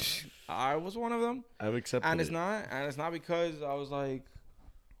 I was one of them. I've accepted And it. it's not because I was like,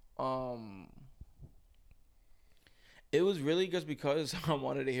 it was really just because I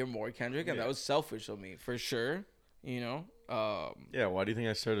wanted to hear more Kendrick, and that was selfish of me for sure. You know. Yeah. Why do you think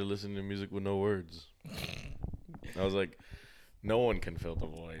I started listening to music with no words? I was like, no one can fill the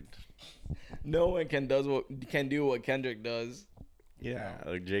void. No one can do what Kendrick does. Yeah,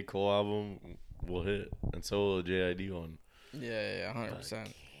 like J. Cole album will hit, and so will a JID one. Yeah,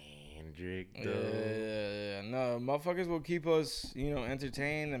 100%. Kendrick, Yeah, though. No, motherfuckers will keep us, you know,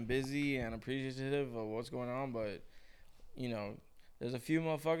 entertained and busy and appreciative of what's going on, but you know, there's a few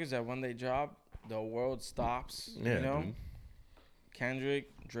motherfuckers that when they drop, the world stops. Yeah, you know, dude.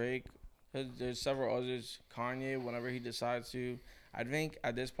 Kendrick, Drake. There's several others. Kanye, whenever he decides to. I think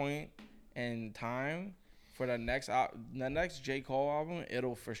at this point in time, for the next J. Cole album,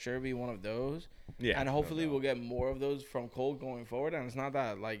 it'll for sure be one of those. Yeah, And hopefully no we'll get more of those from Cole going forward. And it's not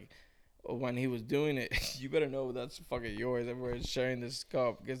that, like, when he was doing it, you better know that's fucking yours. Everyone's sharing this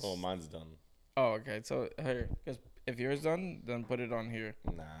cup. Oh, mine's done. Oh, okay. So here, because if yours done, then put it on here.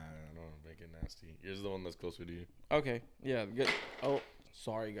 Nah, I don't make it nasty. Yours the one that's closer to you. Okay. Yeah. Good. Oh,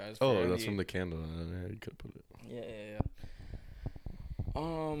 sorry guys. Oh, that's from the candle. Yeah, you could put it. Yeah.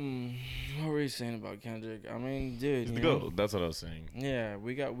 What were you saying about Kendrick? I mean, dude, He's you the know, goat. That's what I was saying. yeah,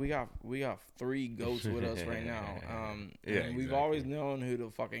 we got 3 goats with us right now. Yeah, and we've exactly. always known who the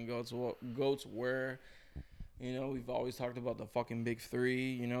fucking goats were. You know, we've always talked about the fucking big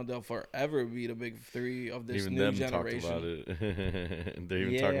 3. You know, they'll forever be the big 3 of this Even new them generation. talked about it. They're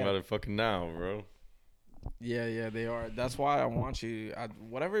even talking about it fucking now, bro. Yeah, they are. That's why I want you at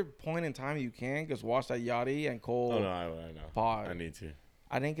whatever point in time you can, just watch that Yachty and Cole. Oh no, I know. pod. I need to.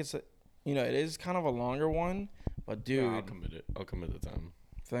 I think it's it is kind of a longer one, but dude, Yeah, I'll commit it. I'll commit the time.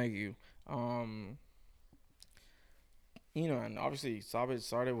 thank you. You know, and obviously stop it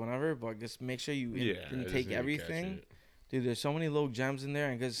started whenever, but just make sure you I just need take to everything. catch it. Dude, there's so many little gems in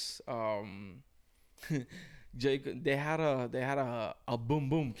there, and because Jake, they had a boom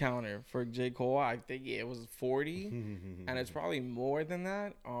boom counter for J. Cole. I think it was 40, and it's probably more than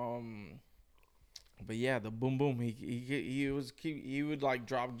that. But yeah, the boom boom. He would like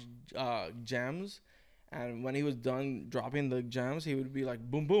drop gems, and when he was done dropping the gems, he would be like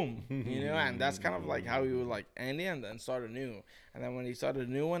boom boom, you know. And that's kind of like how he would like end it and then start a new. And then when he started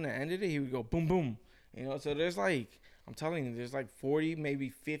a new one and ended it, he would go boom boom, you know. So there's like, I'm telling you, there's like 40, maybe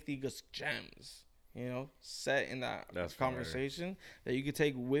 50 just gems, you know, set in that conversation that you could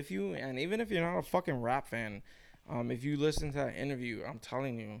take with you. And even if you're not a fucking rap fan, if you listen to that interview, I'm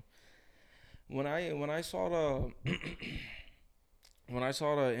telling you, when I saw the when I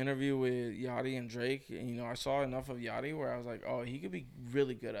saw the interview with Yachty and Drake, you know, I saw enough of Yachty where I was like, oh, he could be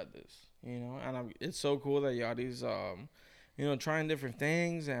really good at this, you know. And it's so cool that Yachty's you know, trying different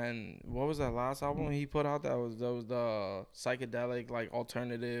things. And what was that last album he put out? That was the psychedelic, like,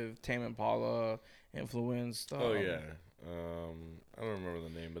 alternative Tame Impala influenced. Oh yeah. I don't remember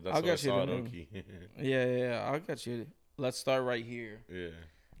the name, but that's I'll what I get you saw the at name. Oki. Yeah. I'll get you. Let's start right here. Yeah.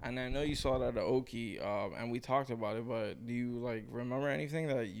 And I know you saw that at Oki, and we talked about it. But do you like remember anything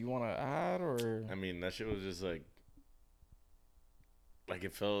that you want to add, or? I mean, that shit was just like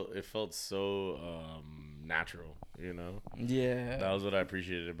it felt so natural, you know. Yeah. That was what I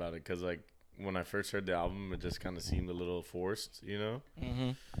appreciated about it, cause like when I first heard the album, it just kind of seemed a little forced, you know.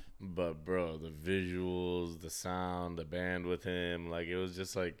 Mhm. But bro, the visuals, the sound, the band with him, like it was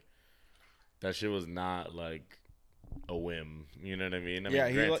just like that shit was not like a whim, you know what I mean? I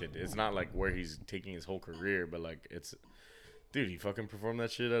mean, granted, it's not like where he's taking his whole career, but like it's, dude, he fucking performed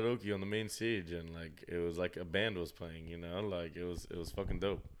that shit at Oki on the main stage, and like it was like a band was playing, you know, like it was fucking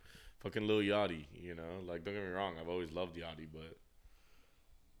dope. fucking Lil Yachty, you know? Like, don't get me wrong, I've always loved Yachty,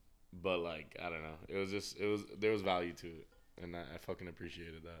 but like, I don't know. There was value to it, and I fucking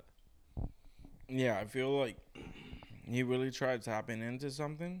appreciated that. Yeah, I feel like he really tried tapping into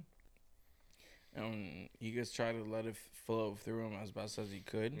something, and he just tried to let it flow through him as best as he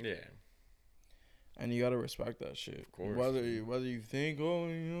could. Yeah. And you gotta respect that shit. Of course. Whether you think, oh,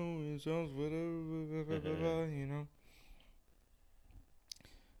 you know, it sounds whatever, you know.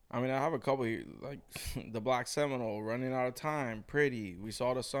 I mean, I have a couple here, like the Black Seminole, Running Out of Time, Pretty, We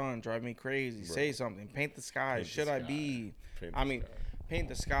Saw the Sun, Drive Me Crazy, Bro. Say Something, Paint the Sky, Paint the Should I Sky. Be? Paint I the mean, Sky. Paint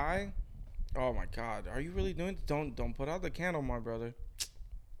the Sky. Oh my God, are you really doing? Don't put out the candle, my brother.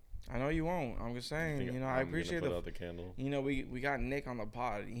 I know you won't. I'm just saying, you know, I appreciate put out the candle. You know, we got Nick on the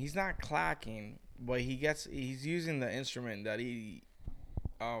pod. He's not clacking, but he's using the instrument that he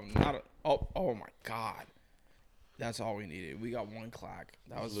oh my God. That's all we needed. We got one clack.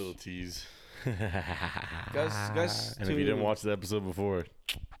 That was a little tease. Gus and if you didn't watch the episode before,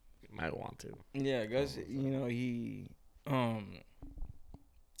 you might want to. Yeah, Gus, you know, he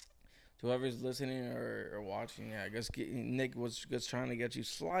whoever's listening or watching, yeah, I guess Nick was just trying to get you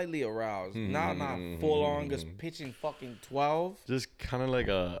slightly aroused. Not full on, just pitching fucking 12. Just kind of like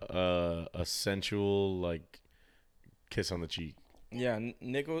a sensual, like, kiss on the cheek. Yeah,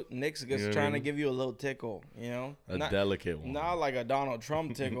 Nick's just trying to give you a little tickle, you know? Not, delicate one. Not like a Donald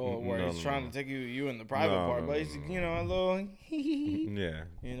Trump tickle where he's trying to take you in the private part, but he's, you know, a little yeah.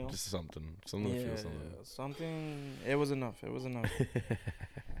 You know? Just something. Something to feel something. Something. It was enough.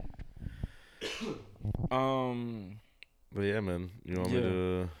 But yeah, man. You want me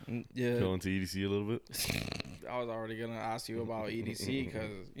to go into EDC a little bit? I was already gonna ask you about EDC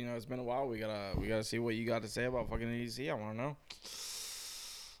because you know it's been a while. We gotta see what you got to say about fucking EDC. I want to know.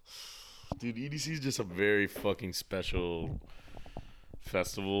 Dude, EDC is just a very fucking special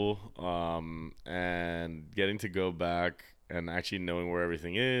festival. And getting to go back and actually knowing where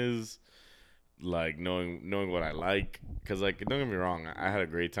everything is, like knowing what I like, because like don't get me wrong, I had a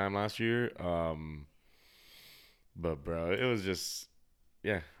great time last year. But bro, it was just,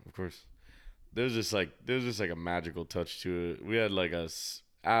 yeah, of course. There's just like a magical touch to it. We had like a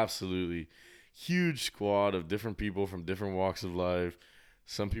absolutely huge squad of different people from different walks of life.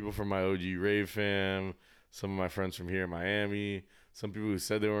 Some people from my OG rave fam, some of my friends from here in Miami, some people who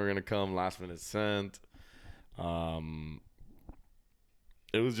said they weren't gonna come, last minute sent. It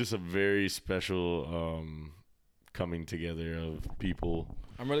was just a very special coming together of people.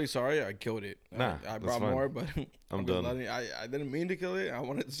 I'm really sorry I killed it. Nah, I brought fine. more, but I'm done. I didn't mean to kill it. I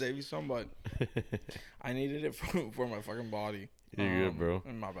wanted to save you some, but I needed it for my fucking body. You're good, bro.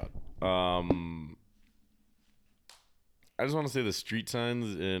 My bad. I just want to say the street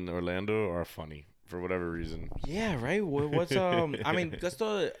signs in Orlando are funny for whatever reason. Yeah, right. What's I mean, just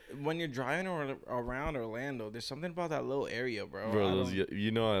when you're driving around Orlando, there's something about that little area, bro. Bro, you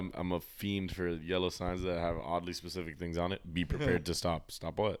know I'm a fiend for yellow signs that have oddly specific things on it. Be prepared to stop.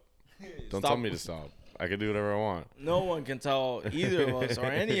 Stop what? Don't tell me to stop. I can do whatever I want. No one can tell either of us or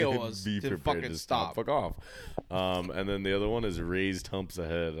any of us Be to prepared fucking to stop. Fuck off. And then the other one is raised humps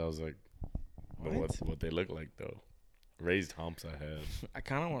ahead. I was like, what they look like though? Raised humps ahead. I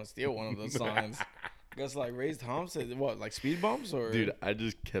kind of want to steal one of those signs. Guess like raised humps, what, like speed bumps or? Dude, I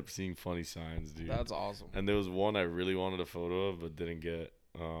just kept seeing funny signs, dude. That's awesome. And there was one I really wanted a photo of but didn't get.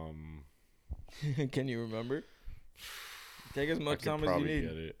 Can you remember? Take as much time as you need.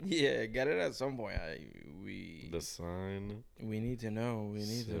 Get it. Yeah, get it at some point. The sign. We need to know. We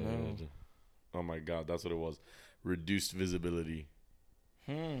need to know. Oh my god, that's what it was. Reduced visibility.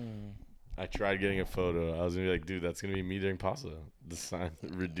 I tried getting a photo. I was gonna be like, dude, that's gonna be me during pasta. The sign,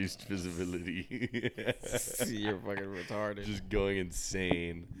 reduced visibility. You're fucking retarded. Just going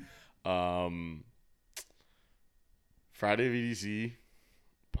insane. Friday VDC,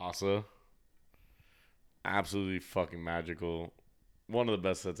 pasta. Absolutely fucking magical. One of the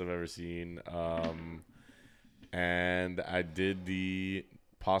best sets I've ever seen. And I did the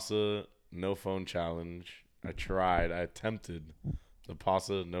pasta no phone challenge. I attempted the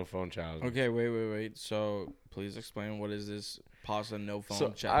pasta no phone challenge. Okay, wait. So please explain, what is this pasta no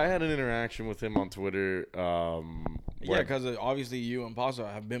phone challenge? I had an interaction with him on Twitter. Yeah, because obviously you and Pasta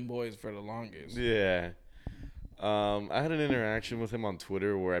have been boys for the longest. Yeah. I had an interaction with him on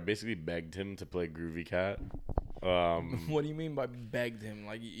Twitter where I basically begged him to play Groovy Cat. What do you mean by begged him?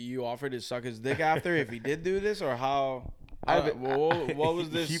 Like you offered to suck his dick after if he did do this, or how? What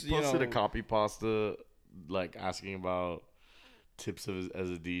was this? He posted a copy pasta, like asking about tips of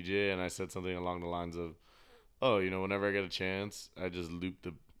as a DJ, and I said something along the lines of, "Oh, you know, whenever I get a chance, I just loop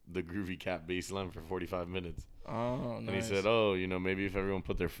the Groovy Cat bass line for 45 minutes. Oh, nice. And he said, "Oh, maybe if everyone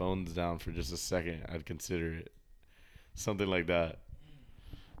put their phones down for just a second, I'd consider it." Something like that.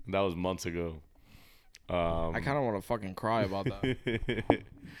 And that was months ago. I kind of want to fucking cry about that.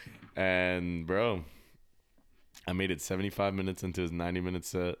 And bro, I made it 75 minutes into his 90-minute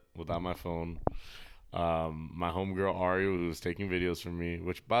set without my phone. My homegirl Ari was taking videos from me,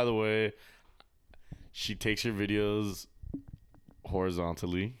 which, by the way, she takes her videos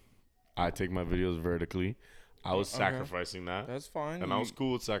horizontally. I take my videos vertically. I was sacrificing that. That's fine. And I was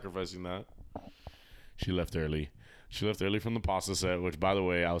cool with sacrificing that. She left early. She left early from the pasta set, which, by the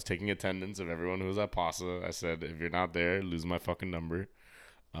way, I was taking attendance of everyone who was at pasta. I said, if you're not there, lose my fucking number.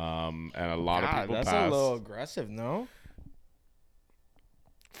 And a lot of people that's passed. a little aggressive, no?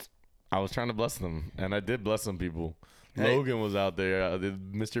 I was trying to bless them, and I did bless some people. Hey. Logan was out there.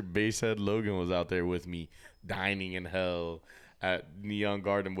 Mr. Basshead Logan was out there with me, dining in hell at Neon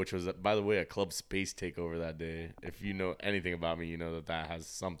Garden, which was, by the way, a club space takeover that day. If you know anything about me, you know that has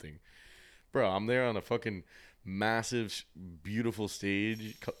something. Bro, I'm there on a fucking massive, beautiful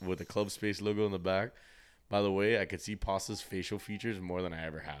stage with a club space logo in the back. By the way, I could see Pasta's facial features more than I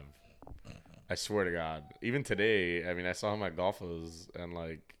ever have. I swear to God. Even today, I mean, I saw him at Golfos,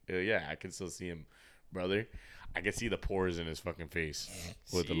 and yeah, I can still see him, brother. I can see the pores in his fucking face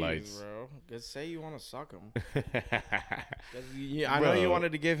with the lights. Bro. Just say you want to suck him. I know you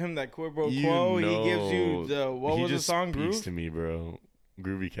wanted to give him that quid pro quo. He gives you what was the song? Groove? He Groove to me, bro.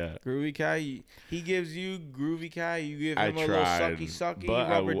 Groovy Cat. Groovy Cat. He gives you Groovy Cat. You give him a little sucky,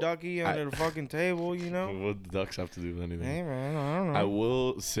 rubber ducky under the fucking table, you know? What the ducks have to do with anything? Hey, man, I don't know. I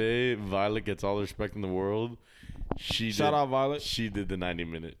will say Violet gets all the respect in the world. Shout out Violet. She did the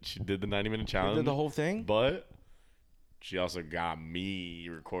 90-minute. She did the 90-minute challenge. She did the whole thing? But she also got me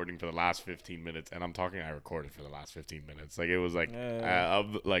recording for the last 15 minutes. And I'm talking I recorded for the last 15 minutes. Like, it was like, I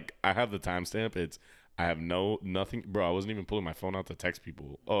have the timestamp. I have nothing. Bro, I wasn't even pulling my phone out to text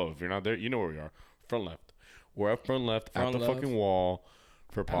people. Oh, if you're not there, you know where we are. Front left. We're at front left at the fucking wall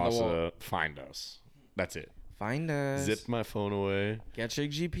for pasta. Find us. That's it. Find us. Zip my phone away. Get your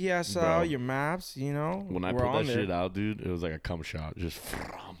GPS out, your maps, you know. When I put that shit out, dude, it was like a cum shot. Just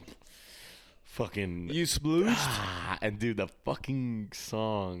fucking. You splooged? And dude, the fucking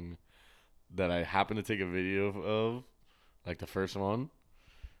song that I happened to take a video of, like the first one,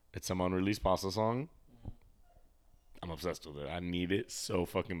 it's some unreleased pasta song. I'm obsessed with it. I need it so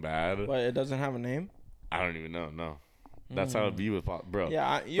fucking bad. But it doesn't have a name? I don't even know. No. That's how it be with pop, bro.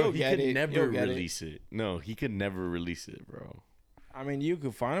 Yeah, you'll get it. He could never release it. No, he could never release it, bro. I mean, you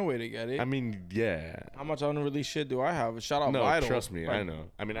could find a way to get it. I mean, yeah. How much unreleased shit do I have? Shout out No, Vital. trust me, I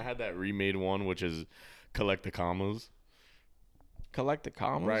know. I mean, I had that remade one, which is Collect the Commas. Collect the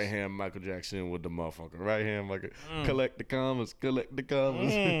commas? Right hand Michael Jackson with the motherfucker. Right hand Michael. Collect the commas. Collect the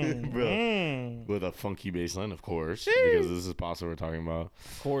commas. Bro. With a funky bass line, of course. Jeez. Because this is pasta we're talking about.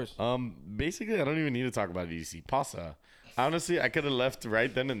 Of course. Basically, I don't even need to talk about EDC. Pasta. Honestly, I could have left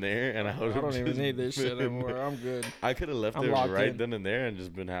right then and there, and I don't even need this shit anymore. I'm good. I could have left it right then and there and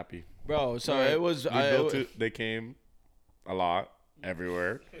just been happy. Bro, so it was. They came a lot.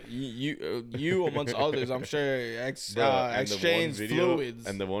 Everywhere. You amongst others, I'm sure, exchange fluids.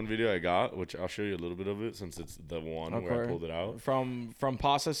 And the one video I got, which I'll show you a little bit of it since it's the one where I pulled it out. From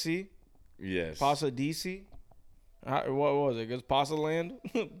Pasa C? Yes. Pasa DC? What was it? Because Pasa Land?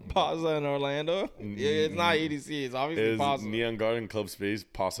 Pasa in Orlando? Yeah, it's not EDC. It's obviously Pasa. Neon Garden Club Space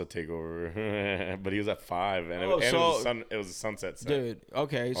Pasa Takeover. But he was at 5. And, it was a sunset set. Dude,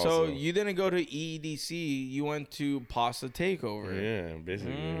 okay. Also. So you didn't go to EDC. You went to Pasa Takeover. Yeah,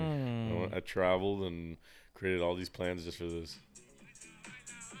 basically. I traveled and created all these plans just for this.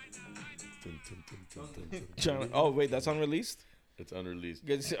 Oh, wait. That's unreleased? It's unreleased.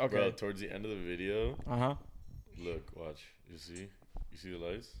 Okay. Bro, towards the end of the video. Uh-huh. Look, watch. You see the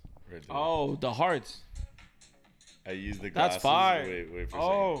lights? Right there. Oh, the hearts. I use the glasses. That's fire. Wait for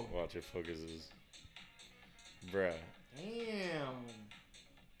a second. Watch, it focuses. Bruh. Damn.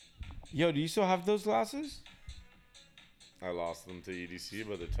 Yo, do you still have those glasses? I lost them to EDC,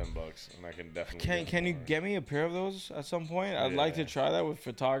 but they're $10, and I can definitely. Can you get me a pair of those at some point? I'd like to try that with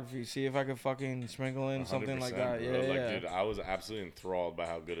photography. See if I could fucking sprinkle in something like that. Bro. Yeah, dude, I was absolutely enthralled by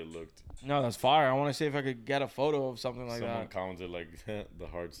how good it looked. No, that's fire. I want to see if I could get a photo of something like Someone that. commented the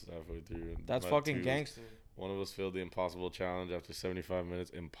hearts halfway through. That's fucking gangster. One of us failed the impossible challenge after 75 minutes.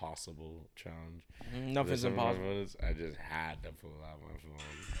 Impossible challenge. Nothing's impossible. Minutes, I just had to pull out my phone.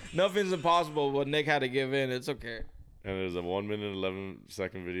 Nothing's impossible, but Nick had to give in. It's okay. And there's a 1 minute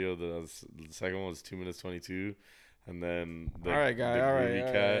 11-second video. The second one was 2 minutes 22, and then the all right, guy. the All Groovy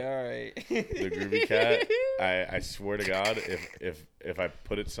right, Cat. all right. The Groovy Cat. I swear to God, if I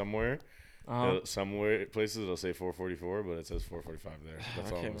put it somewhere, somewhere places it'll say 444, but it says 445 there.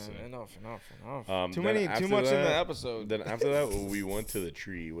 That's all I'm gonna say. Enough. Too much in the episode. Then after that, we went to the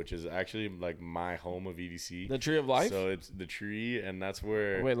tree, which is actually like my home of EDC. The tree of life. So it's the tree, and that's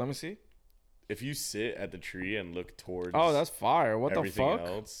where. Wait, let me see. If you sit at the tree and look towards. Oh, that's fire! What the fuck?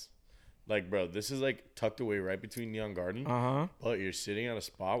 Else, like, bro, this is like tucked away right between Neon Garden. But you're sitting at a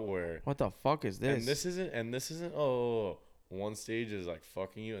spot where. What the fuck is this? And this isn't. Oh, one stage is like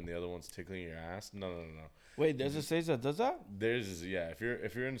fucking you, and the other one's tickling your ass. No. Wait, there's a stage that does that? There's If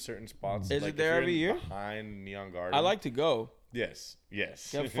you're in certain spots. Is like it there every year? Behind Neon Garden. I like to go. Yes.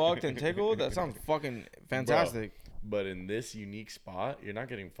 Get fucked and tickled. That sounds fucking fantastic. Bro, but in this unique spot, you're not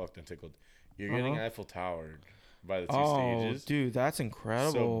getting fucked and tickled. You're getting Eiffel Towered by the two stages. Oh, dude, that's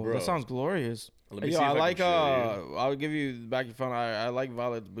incredible. So, bro, that sounds glorious. Let me see if I like. can show you. I'll give you back your phone. I like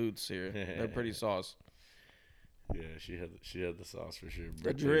Violet's boots here. They're pretty sauce. Yeah, she had the sauce for sure.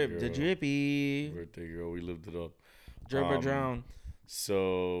 The drip, the drippy. Birthday girl, we lived it up. Drip or drown.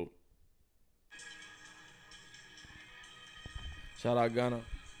 So. Shout out Gunna.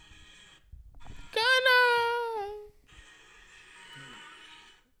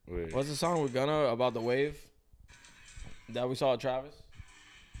 Wait. What's the song with Gunna about the wave that we saw at Travis?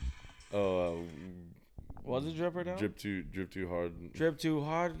 Was it Drip or Down? Drip too hard. Drip too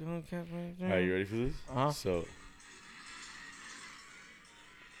hard. Are you ready for this? So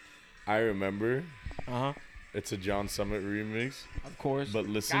I remember. It's a John Summit remix. Of course. But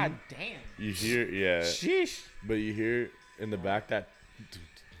listen. God damn. You hear, yeah. Sheesh. But you hear in the back that.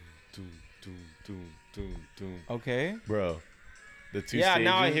 Okay. Bro. The two stages.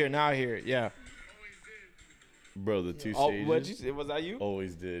 stages. Now I hear it. Yeah. Bro, the two stages. What'd you say? Was that you?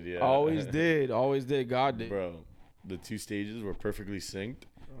 Always did, yeah. Always did. God did. Bro, the two stages were perfectly synced.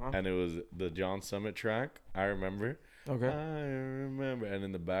 And it was the John Summit track. I remember. Okay. I remember. And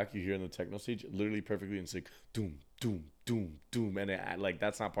in the back, you hear in the techno stage, literally perfectly in sync. Doom, doom, doom, doom. And it, like,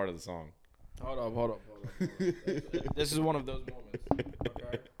 that's not part of the song. Hold up. This is one of those moments.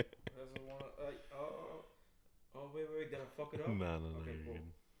 Okay. This is one. Wait. Did I fuck it up? No. Okay, cool.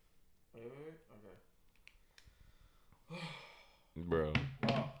 Wait. Okay. Bro. Oh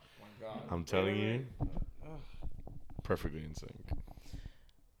my God. I'm telling you. Perfectly in sync.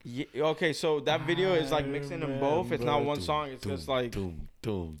 Yeah, okay, so that video is like mixing them both. It's not one song. It's just like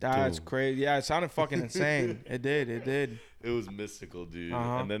that's crazy. Yeah, it sounded fucking insane. It did. It was mystical, dude.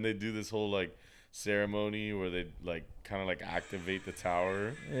 And then they do this whole like ceremony where they like kind of like activate the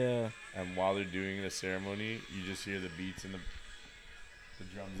tower. Yeah. And while they're doing the ceremony, you just hear the beats and the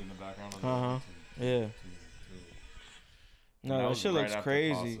drums in the background. Yeah. No, that shit looks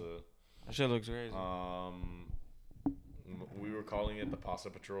crazy. That shit looks crazy. We were calling it the Pasta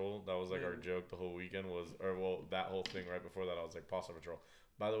Patrol. That was like our joke the whole weekend that whole thing right before that. I was like, Pasta Patrol.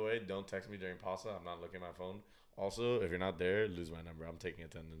 By the way, don't text me during pasta. I'm not looking at my phone. Also, if you're not there, lose my number. I'm taking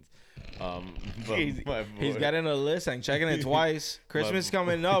attendance. He's got in a list and checking it twice. Christmas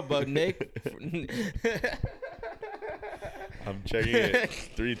coming up, but Nick. I'm checking it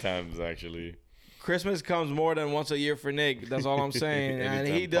 3 times actually. Christmas comes more than once a year for Nick. That's all I'm saying. And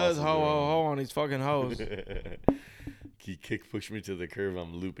he does ho on these fucking hoes. He kick pushed me to the curb.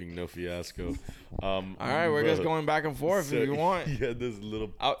 I'm looping, no fiasco. All right, we're just going back and forth if you want. He had this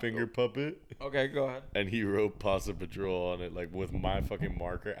little finger puppet. Okay, go ahead. And he wrote Pasta Patrol on it, like with my fucking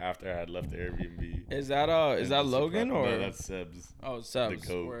marker after I had left the Airbnb. Is that Logan or? No, that's Seb's. Oh, Seb's. The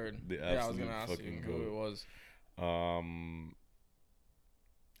goat. Word. The I was absolute gonna ask fucking you goat. who it was.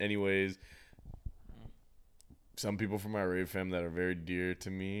 Anyways, some people from my rave fam that are very dear to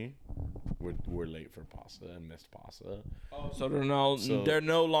me were late for pasta and missed pasta. Oh, so they're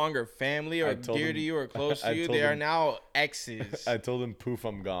no longer family or dear to you or close to you. They are now exes. I told him, poof,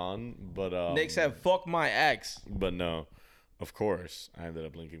 I'm gone. But Nick said, fuck my ex. But no, of course, I ended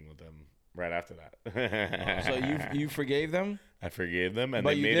up linking with them right after that. So you forgave them? I forgave them, and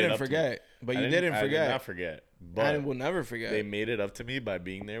but they you made didn't it up forget. But you didn't I forget. did not forget. But I will never forget. They made it up to me by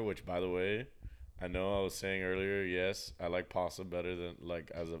being there. Which, by the way, I know I was saying earlier. Yes, I like pasta better than like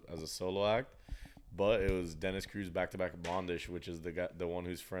as a solo act. But it was Dennis Cruz back-to-back Blondish, which is the one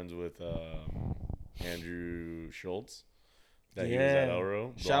who's friends with Andrew Schultz. That he was at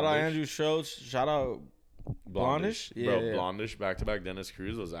Elro. Shout out Andrew Schultz. Shout out Blondish. Yeah, bro, Blondish back-to-back Dennis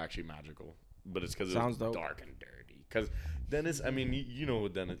Cruz was actually magical. But it's because it was dark and dirty. Because Dennis, I mean, you know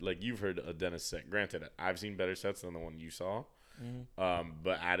what Dennis, like you've heard a Dennis set. Granted, I've seen better sets than the one you saw. Mm-hmm.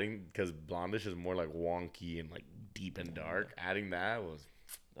 But adding, because Blondish is more like wonky and like deep and dark, adding that was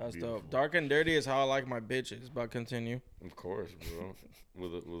That's Beautiful. dope. Dark and dirty is how I like my bitches. But continue. Of course, bro.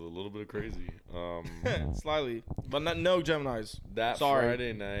 with a little bit of crazy. Slightly, but no Geminis. That Sorry.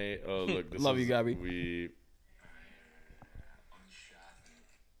 Friday night. Oh look, this Love is, you, Gabby. We.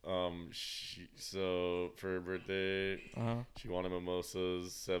 So for her birthday, she wanted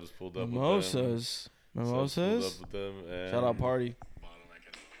mimosas. Seb's pulled up Mimosas. with them. Seb's pulled up with them. And Shout out party.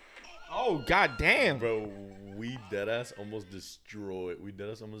 Oh god damn, bro, we deadass almost destroyed.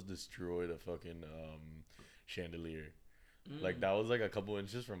 A fucking chandelier. Like that was like a couple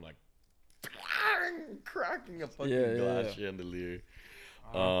inches from like cracking a fucking glass chandelier.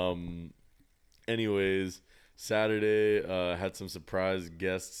 Anyways, Saturday had some surprise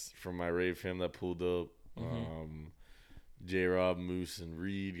guests from my rave fam that pulled up. J-Rob, Moose, and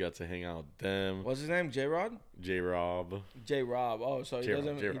Reed got to hang out with them. What's his name? J-Rod? J-Rob. J-Rob. Oh, so he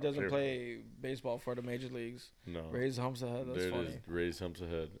J-Rob, doesn't play baseball for the major leagues. No. Raise humps ahead. That's there funny. it is. Raise humps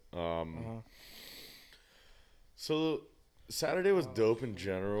ahead. So Saturday was dope in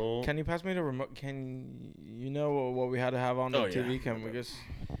general. Can you pass me the remote? Can you know what we had to have on the TV? Can we just...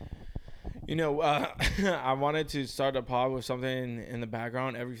 You know, I wanted to start a pod with something in the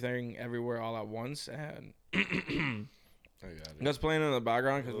background, everything, everywhere, all at once, and I got it. that's playing in the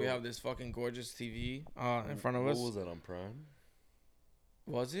background because we have this fucking gorgeous TV in front of us. What was that on Prime?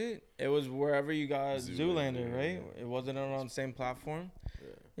 Was it? It was wherever you got Zoolander, Zoolander, right? yeah. It wasn't on the same platform. Yeah.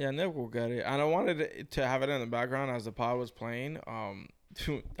 Yeah, Nick will get it. And I wanted to have it in the background as the pod was playing.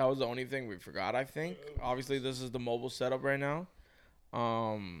 That was the only thing we forgot, I think. Obviously, this is the mobile setup right now.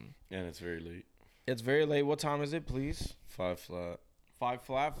 And it's very late. It's very late. What time is it, please? 5 flat. 5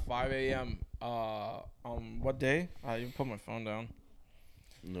 flat, 5 a.m. On what day? You put my phone down.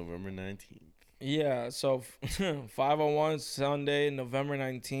 November 19th. Yeah, so 5:01 Sunday, November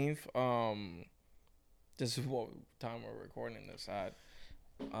 19th. This is what time we're recording this at.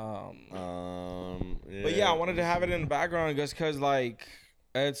 But yeah, I wanted to have it in the background just because, like,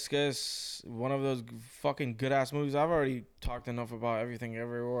 it's just one of those fucking good ass movies. I've already talked enough about Everything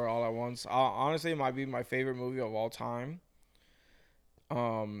Everywhere All at Once. Honestly, it might be my favorite movie of all time.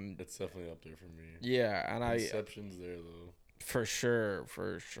 It's definitely up there for me. Yeah, and Inception's there though. For sure.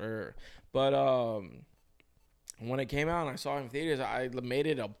 But when it came out and I saw it in theaters, I made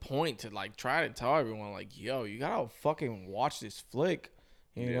it a point to like try to tell everyone like, yo, you gotta fucking watch this flick.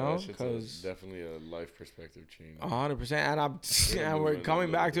 You know, because definitely a life perspective change. 100%. And we're coming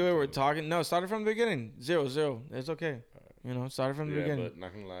back to it. We're talking. No, started from the beginning. 0-0. It's okay. You know, started from the beginning. But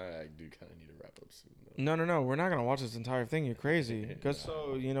not gonna lie, I do kind of need to wrap up soon. Though. No. We're not gonna watch this entire thing. You're crazy. Because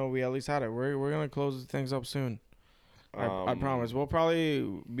so you know, we at least had it. We're gonna close things up soon. I promise. We'll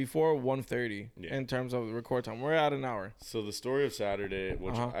probably before 1:30 in terms of the record time. We're at an hour. So the story of Saturday,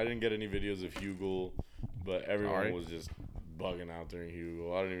 which I didn't get any videos of Hugo, but everyone was just bugging out during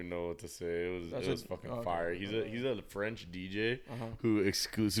Hugo. I don't even know what to say. It was fucking fire. He's a French DJ who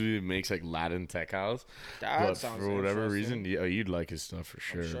exclusively makes like Latin tech house. That sounds for whatever reason, you'd like his stuff for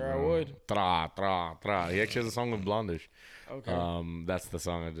sure. I'm sure I would. Tra tra tra. He actually has a song with Blondish. Okay. That's the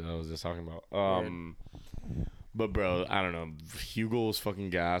song I was just talking about. But bro, I don't know. Hugo was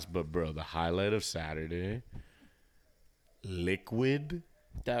fucking gas. But bro, the highlight of Saturday, Liquid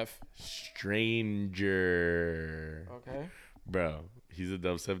Def Stranger. Okay. Bro, he's a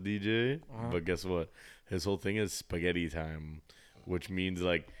dubstep DJ, but guess what? His whole thing is spaghetti time, which means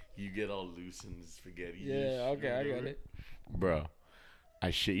like you get all loose in spaghetti. Yeah, okay, I get it. Bro,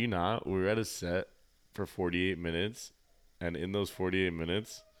 I shit you not, we were at a set for 48 minutes, and in those 48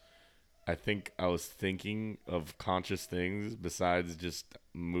 minutes, I think I was thinking of conscious things besides just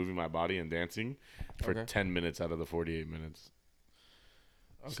moving my body and dancing for 10 minutes out of the 48 minutes.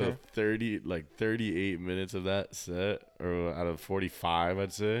 Okay. So 38 minutes of that set, or out of 45,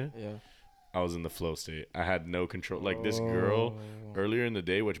 I'd say. Yeah. I was in the flow state. I had no control. Like this girl earlier in the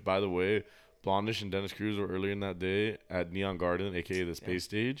day, which by the way, Blondish and Dennis Cruz were earlier in that day at Neon Garden, aka the Space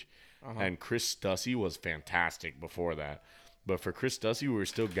Stage, and Chris Stussy was fantastic before that. But for Chris Stussy, we were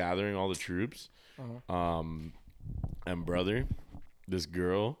still gathering all the troops. And brother, this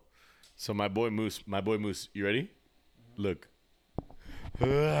girl. So my boy Moose, you ready? Look.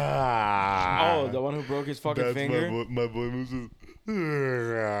 Oh, the one who broke his fucking finger? My boy Moose is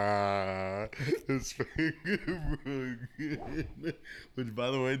his finger broken. Which, by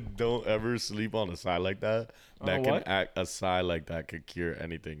the way, don't ever sleep on a sigh like that. That can act, a sigh like that could cure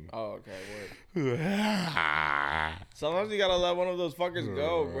anything. Oh, okay, word. Sometimes you gotta let one of those fuckers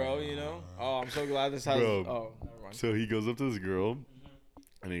go, bro, you know? Oh, I'm so glad this has... Bro, oh, never mind. So he goes up to this girl,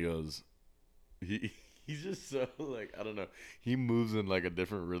 and he goes... He's just so, like, I don't know. He moves in, like, a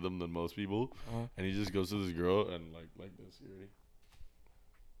different rhythm than most people. And he just goes to this girl and, like this. You ready?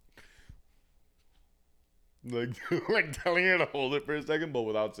 Like, like telling her to hold it for a second, but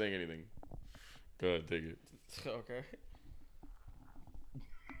without saying anything. Go ahead, take it. Okay.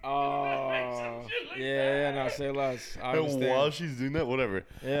 Oh, yeah, no, say less. I And understand. while she's doing that, whatever.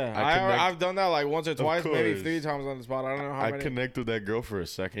 Yeah, I I've done that like once or twice, maybe course. 3 times on the spot. I don't know how I many. connect with that girl for a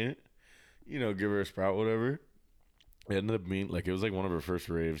second. You know, give her a sprout, whatever. It ended up being like it was like one of her first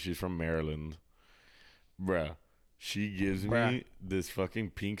raves. She's from Maryland, bruh. She gives me this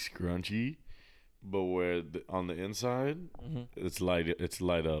fucking pink scrunchie, but where on the inside it's light. It's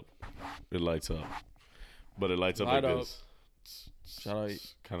light up. It lights up, but it lights up Light like up. this. Shout out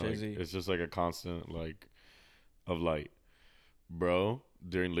Kind of like Jay-Z. it's just like a constant like of light, bro.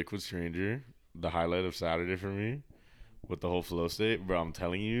 During Liquid Stranger, the highlight of Saturday for me with the whole flow state, bro. I'm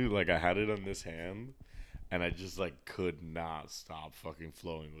telling you, like I had it on this hand. And I just, like, could not stop fucking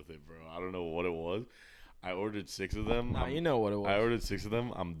flowing with it, bro. I don't know what it was. I ordered 6 of them. Nah, you know what it was. I ordered 6 of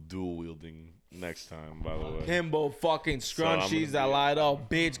them. I'm dual wielding next time, by the way. Himbo fucking scrunchies that be- light up.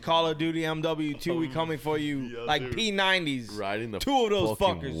 Bitch, Call of Duty MW2, we coming for you. Like dude. P90s. Riding the 2 of those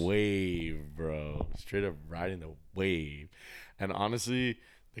fucking fuckers. wave, bro. Straight up riding the wave. And honestly,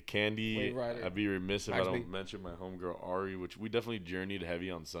 the candy, Wave rider. I'd be remiss if I Max don't B. mention my homegirl Ari, which we definitely journeyed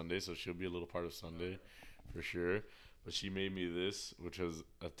heavy on Sunday, so she'll be a little part of Sunday for sure. But she made me this, which was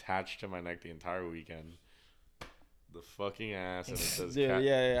attached to my neck the entire weekend. The fucking ass, and it says Dude,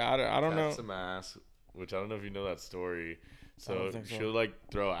 I don't know. some ass, which I don't know if you know that story. I So don't think so. she'll like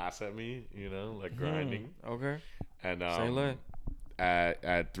throw ass at me, you know, like grinding. Okay. And Say less.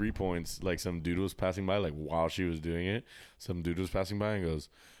 at 3 points, like some dude was passing by, like while she was doing it, some dude was passing by and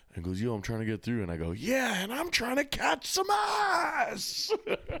goes, yo, I'm trying to get through. And I go, yeah, and I'm trying to catch some ass.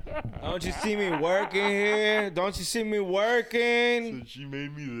 Don't you see me working here? Don't you see me working? So she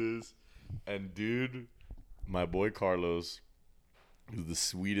made me this. And dude, my boy Carlos, who's the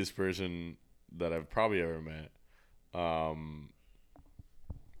sweetest person that I've probably ever met.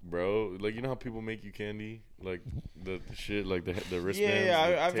 Bro, like, you know how people make you candy? Like the shit, like the wristbands.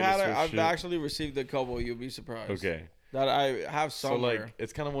 Yeah, the I've shit? actually received a couple. You'll be surprised. Okay. That I have So somewhere. like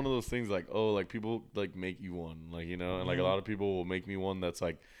it's kind of one of those things like, oh, like people like make you one, like, you know, and like a lot of people will make me one that's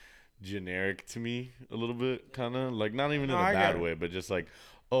like generic to me a little bit, kind of like not even in No, a I bad get it. way, but just like,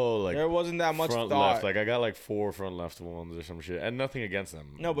 oh, like There wasn't that much front thought. left. Like I got like 4 front left ones or some shit, and nothing against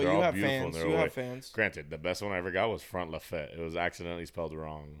them. No, but They're you all have beautiful in fans. their You way. have fans. Granted, the best one I ever got was front Lafette. It was accidentally spelled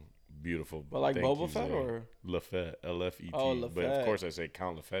wrong. Beautiful. But like Thank Boba you, Fett Zay. or? Lafette, L-F-E-T. Oh, But of Lafette. course I say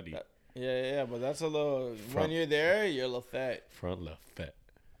Count Lafette. Yeah, but that's a little. Front. When you're there, you're Lafette. Front Lafette.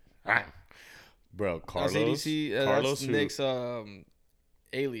 Ah. Bro, Carlos. That's ADC. Carlos, That's who, Nick's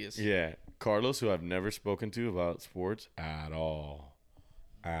alias. yeah, Carlos, who I've never spoken to about sports at all.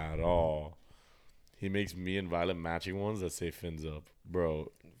 At all. He makes me and Violet matching ones that say fins up.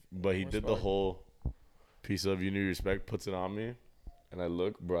 Bro. But he did the Respect. whole piece of you need respect, puts it on me. And I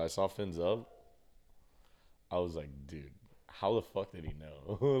look, bro, I saw fins up. I was like, dude, how the fuck did he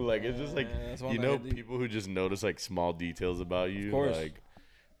know? Like, it's just like, that's one you that know, hit deep. people who just notice like small details about you. Of course. Like,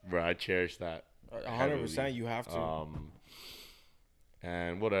 bro, I cherish that. 100%. You have to.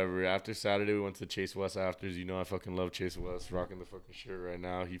 And whatever. After Saturday, we went to Chase West Afters. You know I fucking love Chase West. Rocking the fucking shirt right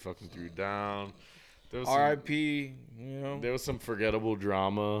now. He fucking threw down. There was some, R.I.P. You know. there was some forgettable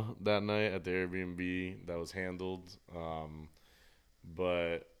drama that night at the Airbnb that was handled.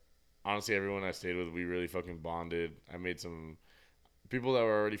 But honestly, everyone I stayed with, we really fucking bonded. I made some people that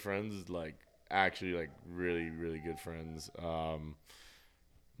were already friends, like actually like really, really good friends.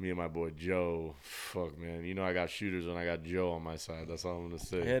 Me and my boy Joe, fuck man, you know I got shooters when I got Joe on my side. That's all I'm gonna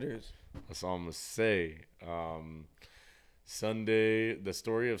say. Hitters. That's all I'm gonna say. Sunday, the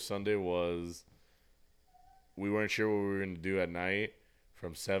story of Sunday was we weren't sure what we were gonna do at night.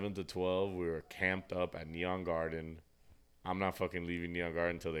 From 7 to 12, we were camped up at Neon Garden. I'm not fucking leaving Neon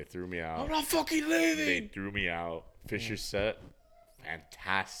Garden until they threw me out. I'm not fucking They leaving. threw me out. Fisher set,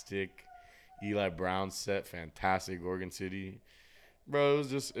 fantastic. Eli Brown set, fantastic. Oregon City, bro. It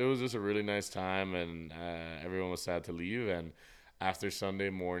was just a really nice time, and everyone was sad to leave. And after Sunday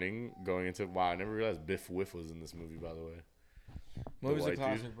morning, going into I never realized Biff Whiff was in this movie. By the way, Movie's a white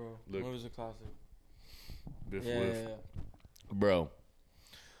classic, dude. bro. Look. Movie's a classic. Biff Yeah, Whiff, bro.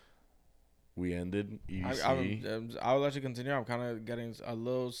 We ended EDC. I'll let you continue. I'm kind of getting a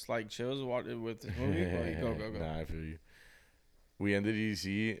little slight chills with this movie. But go. Nah, I feel you. We ended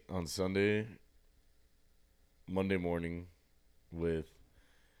EDC on Sunday, Monday morning, with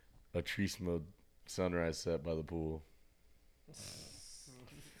a tree smoke sunrise set by the pool.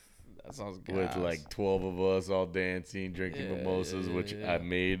 That sounds good. With like 12 of us all dancing, drinking mimosas, which I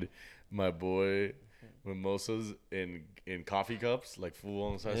made my boy mimosas in coffee cups, like full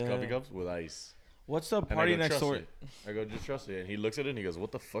on size coffee cups with ice. What's the And I party go, next "Trust door? it." I go, "Just trust it." And he looks at it and he goes,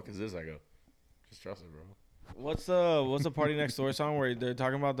 "What the fuck is this?" I go, "Just trust it, bro." What's the party next door song where they're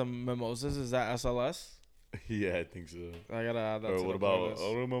talking about the mimosas? Is that SLS? Yeah, I think so. I gotta add that Or to what the about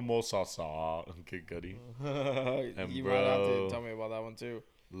playlist. Kid Cudi? And You might have to bro, tell me about that one too.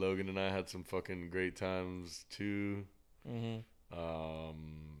 Logan and I had some fucking great times too. Mm-hmm.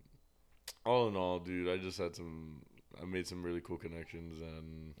 All in all, dude, I made some really cool connections,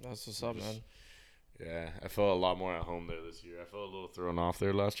 and That's what's up, man. yeah, I felt a lot more at home there this year. I felt a little thrown off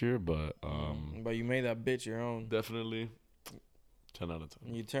there last year, but But you made that bitch your own. definitely 10 out of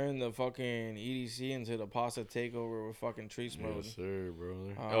 10. You turned the fucking EDC into the pasta takeover with fucking Trees mode. Yes, sir,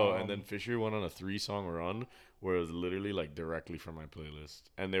 brother. And then Fisher went on a 3-song run where it was literally like directly from my playlist,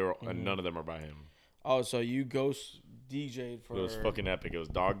 and and none of them are by him. Oh, so you ghost DJ'd for... It was fucking epic. It was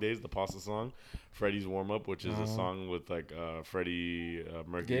Dog Days, the pasta song, Freddie's Warm Up, which is a song with like Freddie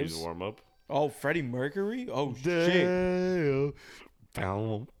Mercury's Gibbs? Warm Up. Oh, Freddie Mercury? Oh, shit. Yeah.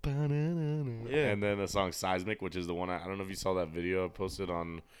 And then the song Seismic, which is the one I don't know if you saw that video I posted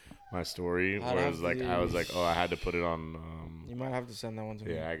on my story where it was like I was like, oh, I had to put it on. You might have to send that one to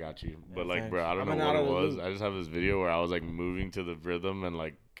me. Yeah, I got you. But Yeah, like, bro, I don't I'm know out what of it the was. loop. I just have this video where I was like moving to the rhythm and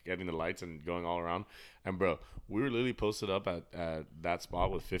like getting the lights and going all around. And bro, we were literally posted up at that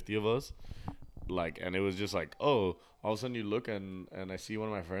spot with 50 of us. Like, and it was just like, oh, all of a sudden you look and I see one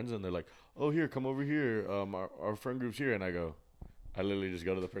of my friends and they're like, oh, here, come over here. Our friend group's here. And I literally just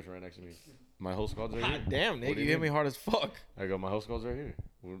go to the person right next to me. My whole squad's right here. God damn, Nick, What do you you hit me mean? hard as fuck. I go, my whole squad's right here.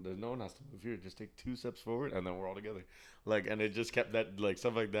 There's no one has to move here. Just take 2 steps forward, and then we're all together. Like, and it just kept that, like,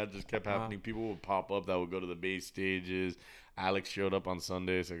 stuff like that just kept happening. People would pop up that would go to the base stages. Alex showed up on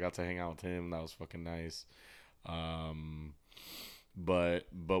Sunday, so I got to hang out with him. That was fucking nice. But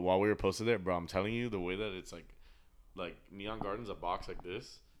while we were posted there, bro, I'm telling you, the way that it's like Neon Garden's a box like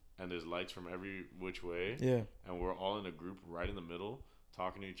this, and there's lights from every which way. Yeah. And we're all in a group right in the middle,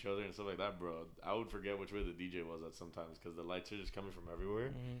 talking to each other and stuff like that, bro. I would forget which way the DJ was at sometimes because the lights are just coming from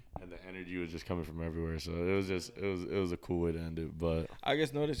everywhere, and the energy was just coming from everywhere. So it was a cool way to end it. But I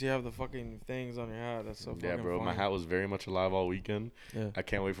just noticed you have the fucking things on your hat. That's so fucking yeah, bro, funny. my hat was very much alive all weekend. Yeah. I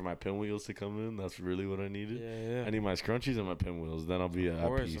can't wait for my pinwheels to come in. That's really what I needed. Yeah. I need my scrunchies and my pinwheels. Then I'll be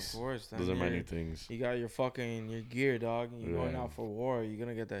at peace. Of course. Those are my new things. You got your gear, dog. And you're going out for war. You're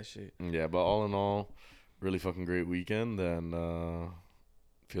gonna get that shit. Yeah, but all in all, really fucking great weekend, and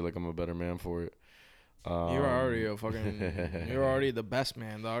feel like I'm a better man for it. You're already you're already the best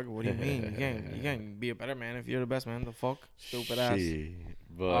man, dog. What do you mean? You can't be a better man if you're the best man. The fuck, stupid ass.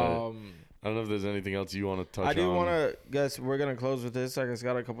 But I don't know if there's anything else you want to touch on. I do want to, guys. We're gonna close with this. I just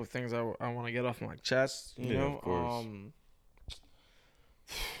got a couple of things I want to get off my chest. You know, of course.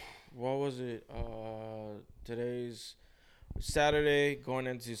 What was it? Today's Saturday, going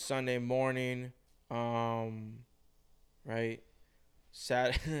into Sunday morning. Right.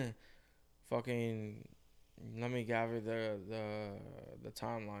 Fucking. Let me gather the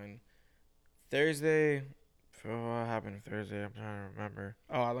timeline. Thursday. What happened Thursday? I'm trying to remember.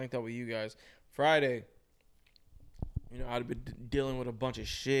 Oh, I linked up with you guys. Friday. You know, I'd been dealing with a bunch of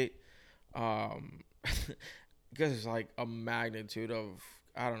shit. Because it's like a magnitude of,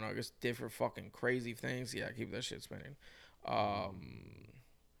 I don't know, just different fucking crazy things. Yeah, keep that shit spinning.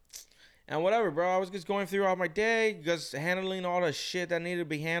 And whatever, bro. I was just going through all my day, just handling all the shit that needed to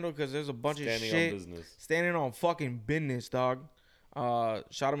be handled because there's a bunch of shit. Standing on business. Standing on fucking business, dog.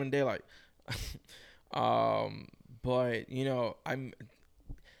 Shot him in daylight. But, you know, I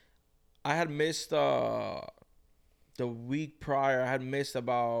had missed the week prior. I had missed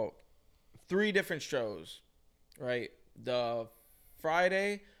about 3 different shows, right? The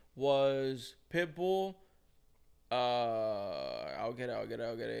Friday was Pitbull. I'll get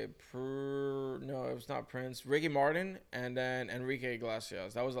it. No, it was not Prince. Ricky Martin and then Enrique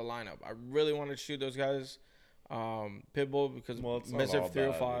Iglesias. That was the lineup. I really wanted to shoot those guys. Pitbull because it's not Mr. all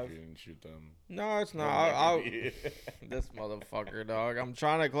 305. bad if you didn't shoot them. No, it's not. I'll this motherfucker, dog. I'm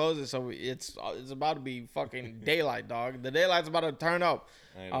trying to close it so it's about to be fucking daylight, dog. The daylight's about to turn up.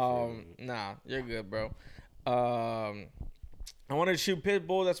 Nah, you're good, bro. I wanted to shoot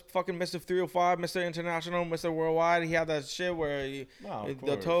Pitbull. That's fucking Mr. 305, Mr. International, Mr. Worldwide. He had that shit where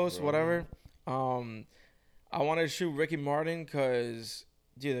the toast, bro. Whatever. I wanted to shoot Ricky Martin because,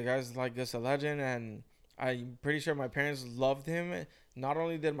 dude, the guy's like just a legend, and I'm pretty sure my parents loved him. Not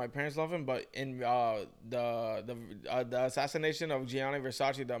only did my parents love him, but in the assassination of Gianni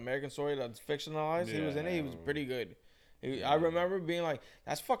Versace, the American story that's fictionalized, he was in it. He was pretty good. I remember being like,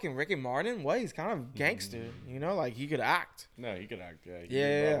 "That's fucking Ricky Martin. What? He's kind of gangster, you know? Like he could act." No, he could act. Yeah.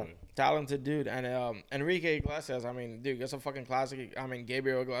 Yeah. Talented dude. And Enrique Iglesias. I mean, dude, that's a fucking classic. I mean,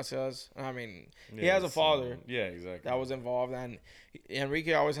 Gabriel Iglesias. I mean, he has a father. Yeah, exactly. That was involved, and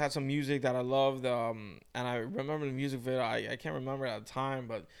Enrique always had some music that I loved. And I remember the music video. I can't remember it at the time,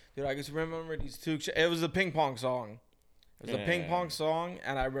 but dude, I just remember these two. It was the ping pong song. It was a ping pong song,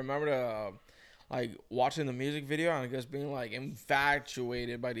 and I remember like watching the music video and just being like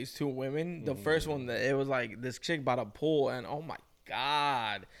infatuated by these two women. The first one, it was like this chick by the pool, and oh my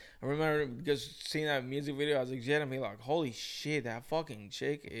god, I remember just seeing that music video as a kid and being like, holy shit, that fucking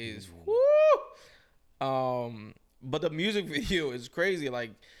chick is whoo. But the music video is crazy.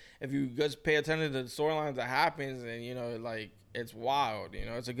 Like, if you just pay attention to the storylines that happens, and you know, like, it's wild. You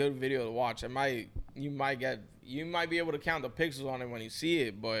know, it's a good video to watch. You might be able to count the pixels on it when you see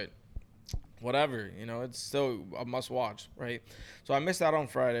it, but whatever. You know, it's still a must watch, right? So I missed out on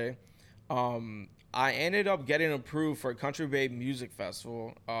Friday. I ended up getting approved for a Country Babe Music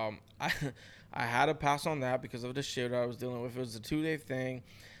Festival. I had to pass on that because of the shit I was dealing with. It was a 2-day thing.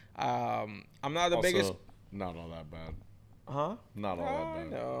 I'm not the biggest. Not all that bad. Huh? Not all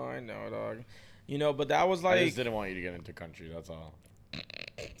that bad. I know, dog. You know, but that was like. I just didn't want you to get into country. That's all.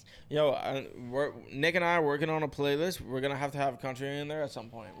 Yo, Nick and I are working on a playlist. We're gonna have to have country in there at some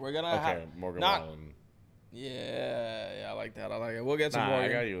point. We're gonna have Morgan not. Wallen. Yeah, I like that. I like it. We'll get some Morgan.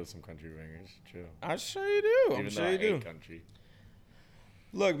 Morgan. I got you with some country bangers. Chill. I'm sure you do. Even I'm sure you do. Country.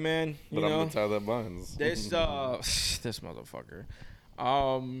 Look, man. But I'm the type that buns. This this motherfucker.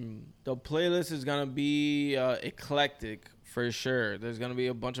 The playlist is gonna be eclectic for sure. There's gonna be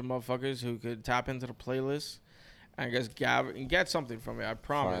a bunch of motherfuckers who could tap into the playlist and just get something from it. I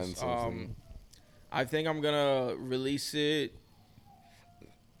promise. I think I'm gonna release it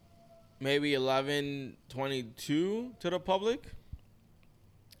maybe 11/22 to the public,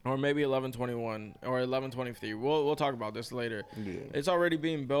 or maybe 11/21 or 11/23. We'll talk about this later. Yeah. It's already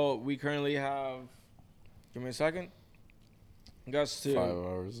being built. We currently have. Give me a second. Gus too. 5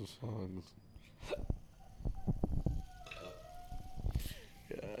 hours of songs.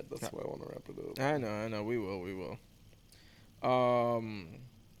 Yeah, that's why I want to wrap it up. I know. We will.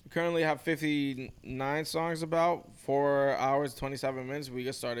 Currently have 59 songs about 4 hours 27 minutes. We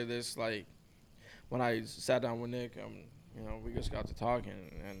just started this like when I sat down with Nick. You know, we just got to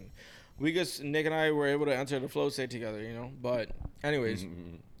talking, and Nick and I were able to enter the flow state together. You know, but anyways.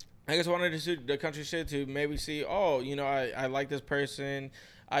 I just wanted to see the country shit to maybe see, you know, I like this person.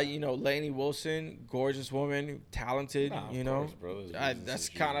 Lainey Wilson, gorgeous woman, talented, you know. Course, that's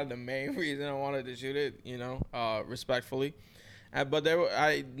kind of the main reason I wanted to shoot it, you know, respectfully. But they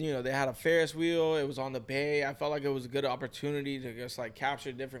had a Ferris wheel. It was on the bay. I felt like it was a good opportunity to just like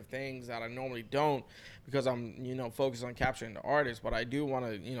capture different things that I normally don't because I'm, you know, focused on capturing the artist. But I do want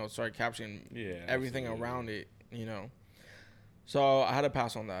to, you know, start capturing everything around it, you know. So I had to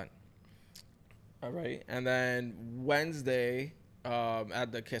pass on that. All right. And then Wednesday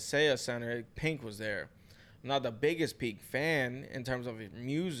at the Kaseya Center, Pink was there. I'm not the biggest Pink fan in terms of his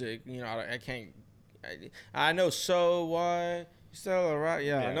music. You know, I can't. I know So What? You still alright?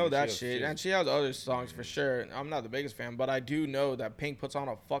 Yeah, I know that shit. And she has other songs for sure. I'm not the biggest fan, but I do know that Pink puts on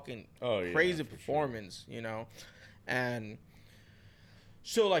a fucking crazy performance, you know. And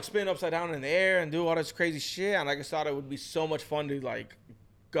she'll like spin upside down in the air and do all this crazy shit. And I just thought it would be so much fun to like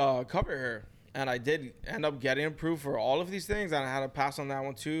cover her. And I did end up getting approved for all of these things. And I had to pass on that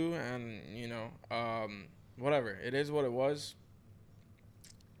one too. And, you know, whatever. It is what it was.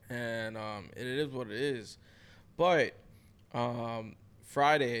 And it is what it is. But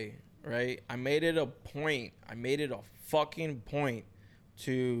Friday, right, I made it a fucking point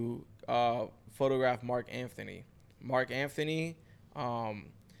to photograph Mark Anthony.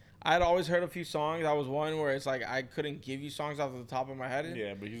 I had always heard a few songs. That was one where it's like I couldn't give you songs off the top of my head.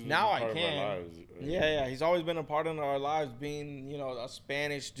 Yeah, but he's now part I can. Of our lives. Yeah. He's always been a part of our lives, being, you know, a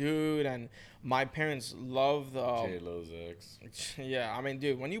Spanish dude, and my parents love the J-Lo's ex. Yeah, I mean,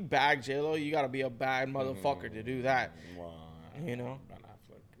 dude, when you bag J-Lo, you gotta be a bad motherfucker to do that. Wow. You know. Ben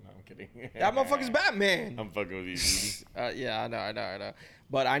Affleck. No, I'm kidding. That motherfucker's Batman. I'm fucking with you. Yeah, I know.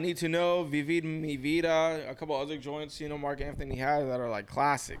 But I need to know Vivida Mi Vida, a couple other joints, you know, Mark Anthony has that are like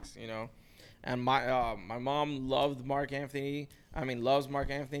classics, you know. And my mom loved Mark Anthony. Loves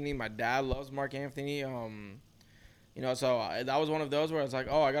Mark Anthony. My dad loves Mark Anthony. You know, so that was one of those where it's like,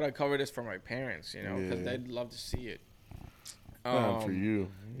 I gotta cover this for my parents, you know, because they'd love to see it. For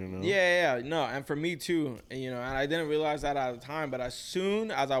you, you know. Yeah, no, and for me too, you know. And I didn't realize that at the time, but as soon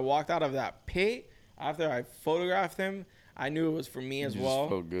as I walked out of that pit, after I photographed him, I knew it was for me as well.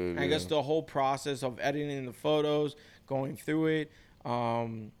 Felt good, I guess the whole process of editing the photos, going through it.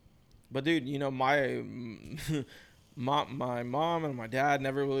 But dude, you know, my my mom and my dad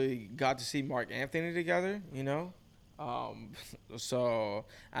never really got to see Mark Anthony together, you know. Um, so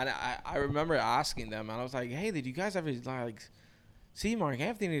and I remember asking them, and I was like, hey, did you guys ever like see Mark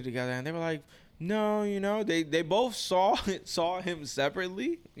Anthony together? And they were like, no, you know, they both saw him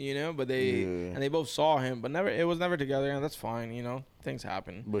separately, you know, but they both saw him, but it was never together, and that's fine, you know, things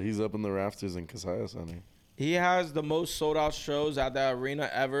happen. But he's up in the rafters in Casayas, honey. He has the most sold out shows at that arena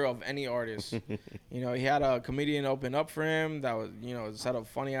ever of any artist. You know, he had a comedian open up for him that was, you know, said a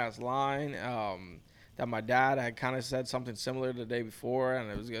funny ass line. That my dad had kind of said something similar the day before, and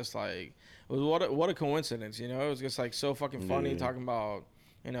it was just like, it was what a coincidence, you know. It was just like so fucking funny talking about,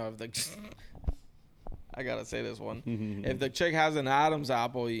 you know, if the I gotta say this one, if the chick has an Adam's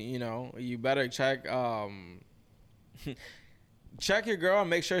apple, you know, you better check check your girl and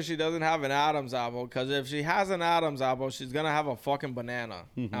make sure she doesn't have an Adam's apple, because if she has an Adam's apple, she's gonna have a fucking banana.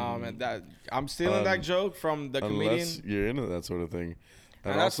 And that I'm stealing that joke from the comedian. Unless you're into that sort of thing.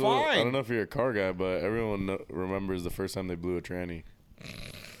 And that's also, fine. I don't know if you're a car guy, but everyone remembers the first time they blew a tranny.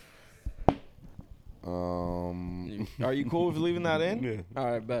 Are you cool with leaving that in? Yeah.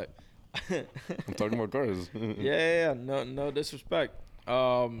 All right, bet. I'm talking about cars. Yeah. No disrespect.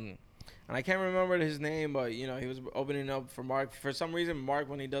 And I can't remember his name, but you know, he was opening up for Mark. For some reason, Mark,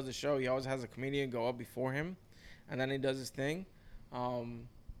 when he does a show, he always has a comedian go up before him, and then he does his thing.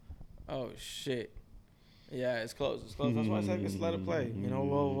 Oh shit. Yeah, it's closed. It's closed. That's why I said just let it play. You know,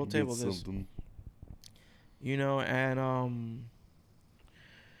 we'll table this. Something. You know, and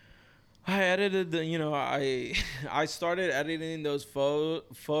I edited the. You know, I started editing those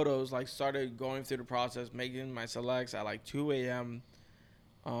photos. Like, started going through the process, making my selects at like 2 a.m.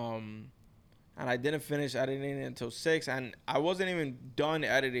 And I didn't finish editing until 6, and I wasn't even done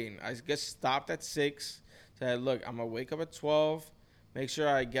editing. I just stopped at 6. Said, look, I'm gonna wake up at 12. Make sure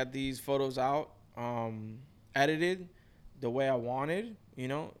I get these photos out. Edited the way I wanted, you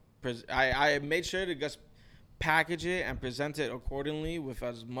know. I made sure to just package it and present it accordingly with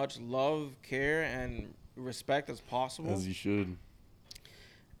as much love, care, and respect as possible. As you should.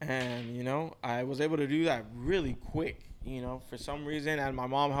 And, you know, I was able to do that really quick, you know, for some reason. And my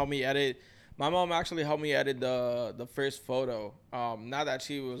mom helped me edit. My mom actually helped me edit the first photo. Not that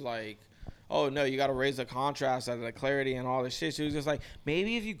she was like, oh, no, you got to raise the contrast and the clarity and all this shit. She was just like,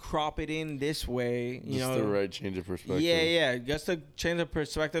 maybe if you crop it in this way, you know. Just the right change of perspective. Yeah. Just to change the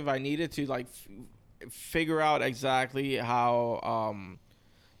perspective, I needed to, like, figure out exactly how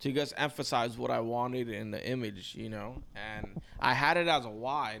to just emphasize what I wanted in the image, you know. And I had it as a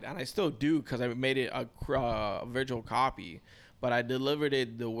wide, and I still do because I made it a virtual copy. But I delivered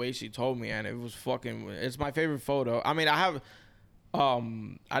it the way she told me, and it was it's my favorite photo. I mean, I have...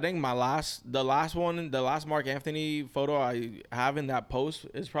 I think the last Mark Anthony photo I have in that post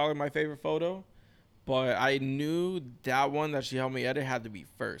is probably my favorite photo, but I knew that one that she helped me edit had to be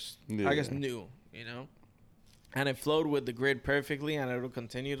first. Yeah. I just knew, you know, and it flowed with the grid perfectly, and it'll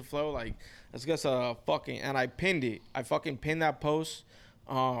continue to flow. Like, it's just and I pinned it. I fucking pinned that post.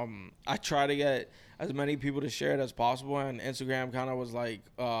 I try to get as many people to share it as possible, and Instagram kind of was like,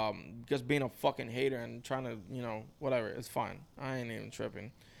 just being a fucking hater and trying to, you know, whatever. It's fine. I ain't even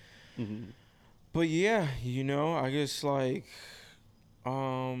tripping. But yeah, you know, I guess like,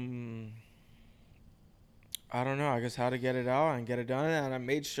 I don't know. I guess how to get it out and get it done, and I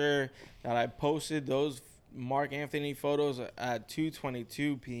made sure that I posted those Mark Anthony photos at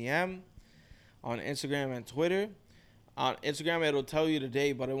 2:22 p.m. on Instagram and Twitter. On Instagram, it'll tell you the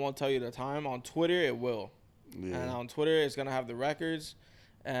date, but it won't tell you the time. On Twitter, it will. Yeah. And on Twitter, it's going to have the records.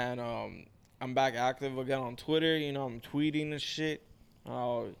 And I'm back active again on Twitter. You know, I'm tweeting and shit.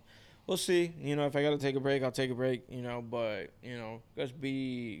 We'll see. You know, if I got to take a break, I'll take a break, you know. But, you know, just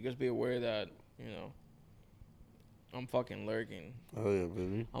be aware that, you know, I'm fucking lurking. Oh, yeah,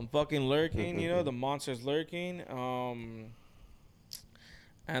 baby. I'm fucking lurking, you know. The monster's lurking.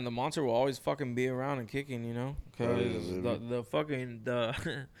 And the monster will always fucking be around and kicking, you know, because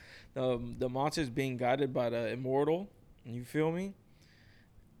the monster's being guided by the immortal. You feel me?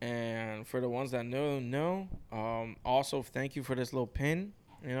 And for the ones that know. Also, thank you for this little pin.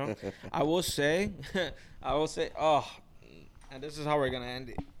 You know, I will say, oh, and this is how we're gonna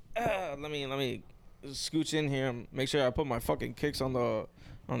end it. Let me scooch in here and make sure I put my fucking kicks on the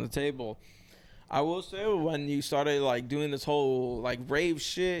table. I will say, when you started, like, doing this whole, like, rave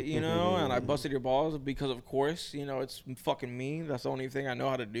shit, you know, and I busted your balls because, of course, you know, it's fucking me. That's the only thing I know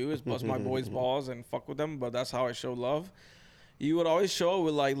how to do is bust my boys' balls and fuck with them, but that's how I show love. You would always show up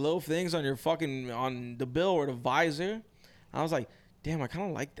with, like, little things on your fucking, on the bill or the visor. I was like, damn, I kind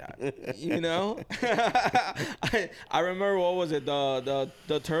of like that. You know? I remember, what was it?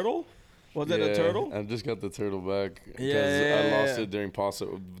 The turtle? Was it a turtle? I just got the turtle back because Yeah. I lost it during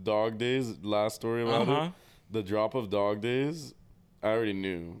dog days. Last story about it. The drop of dog days, I already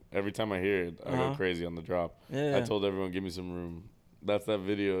knew. Every time I hear it, I go crazy on the drop. Yeah. I told everyone, give me some room. That's that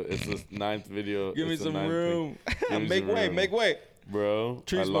video. It's the 9th video. Give me It's the some 9th room. Give me Make some way, room. make way. Bro,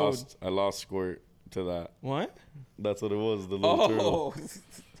 Trees I lost Squirt to that. What? That's what it was, the little turtle.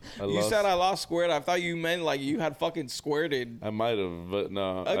 You said I lost Squirt. I thought you meant like you had fucking squirted. I might have, but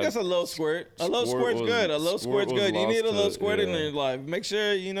no. I guess a little squirt. A little squirt's good. A little squirt's good. You need a little squirt in your life. Make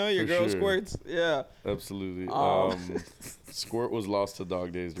sure you know your girl squirts. Yeah. Absolutely. Squirt was lost to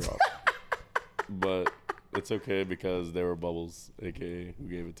Dog Days drop. But it's okay because there were bubbles, aka who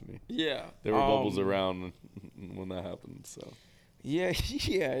gave it to me. Yeah. There were bubbles around when that happened, so. Yeah.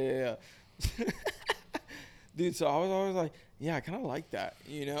 Dude, so I was always like, yeah, I kind of like that,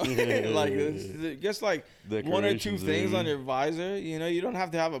 you know? Like, just like one or two things on your visor, you know? You don't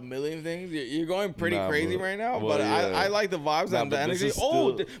have to have a million things. You're going pretty crazy right now, but I like the vibes and the energy.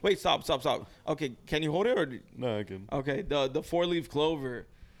 Oh, wait, stop. Okay, can you hold it? Or? No, I can. Okay, the 4-leaf clover.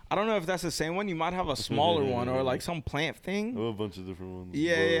 I don't know if that's the same one. You might have a smaller one or like some plant thing. Oh, a bunch of different ones.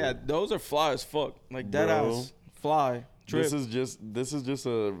 Yeah. Those are fly as fuck. Like, dead ass fly. Trip. This is just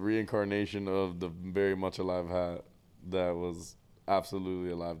a reincarnation of the very much alive hat that was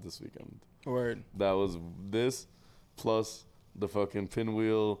absolutely alive this weekend. Word. That was this plus the fucking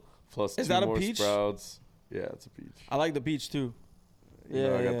pinwheel plus Is 2 that a more peach? sprouts. Yeah, it's a peach. I like the peach too. You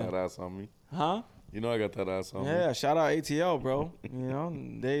know I got that ass on me. Huh? You know I got that ass on me. Yeah, shout out ATL, bro. You know,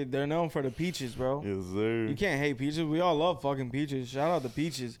 they're known for the peaches, bro. Yes, sir. You can't hate peaches. We all love fucking peaches. Shout out the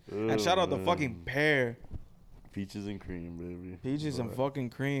peaches. And shout out the fucking pear. Peaches and cream, baby. Peaches and fucking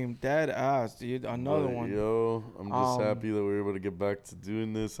cream. Dead ass, dude. Another one. Yo, I'm just happy that we were able to get back to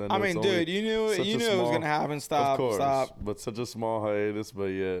doing this. I mean, dude, you knew it was gonna happen. Stop. Of course, Stop. but such a small hiatus, but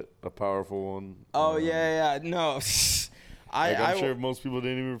yet a powerful one. Oh yeah. No. I'm sure most people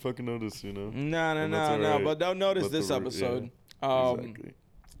didn't even fucking notice, you know. No. But don't notice this episode. Exactly.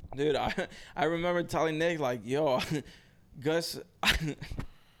 Dude, I remember telling Nick like, yo, Gus.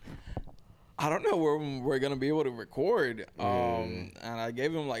 I don't know where we're gonna be able to record. And I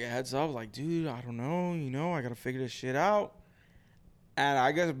gave him like a heads up, like, dude, I don't know, you know, I gotta figure this shit out. And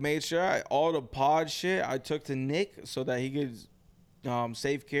I just made sure all the pod shit I took to Nick so that he could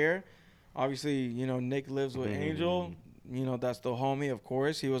save care. Obviously, you know, Nick lives with Angel. You know, that's the homie, of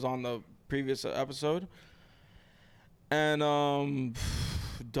course. He was on the previous episode. And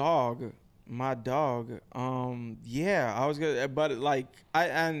my dog, yeah, I was good, but like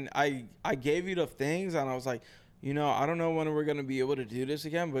I gave you the things, and I was like, you know, I don't know when we're gonna be able to do this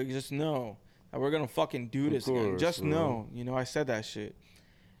again, but just know that we're gonna fucking do this again. Just know, you know, I said that shit,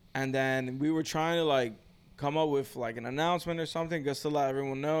 and then we were trying to like come up with like an announcement or something just to let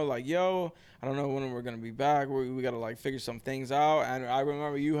everyone know, like, yo, I don't know when we're gonna be back. We gotta like figure some things out. And I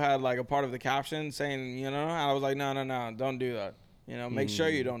remember you had like a part of the caption saying, you know, and I was like, no, don't do that. You know, make sure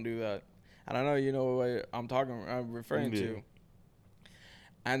you don't do that. And I know you know what I'm referring to.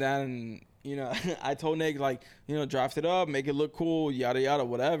 And then, you know, I told Nick, like, you know, draft it up, make it look cool, yada, yada,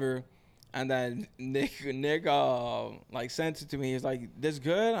 whatever. And then Nick like, sent it to me. He's like, this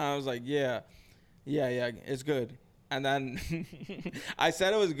good? And I was like, yeah, it's good. And then I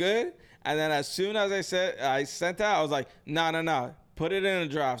said it was good. And then as soon as I sent that, I was like, nah. Put it in the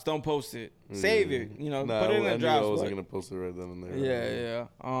drafts. Don't post it. Save it. You know, put it in the drafts. I wasn't going to post it right then and there.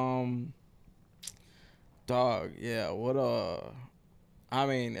 Yeah. Dog, yeah. I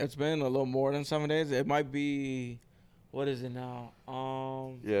mean, it's been a little more than 7 days. It might be, what is it now?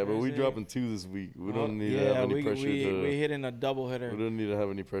 Yeah, but we dropping 2 this week. We don't need to have any pressure we hitting a double hitter. We don't need to have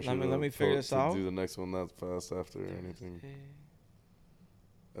any pressure. Let me figure this out. To do the next one that fast after or anything.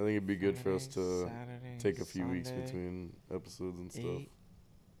 I think it'd be good for us to take a few weeks between episodes and stuff.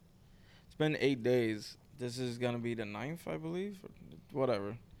 It's been 8 days. This is gonna be the 9th, I believe.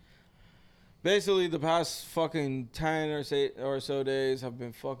 Whatever. Basically, the past fucking 10 or so days have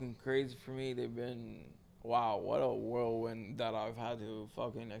been fucking crazy for me. They've been, wow, what a whirlwind that I've had to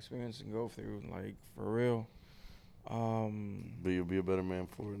fucking experience and go through, like, for real. But you'll be a better man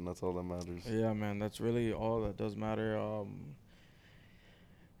for it, and that's all that matters. Yeah, man, that's really all that does matter.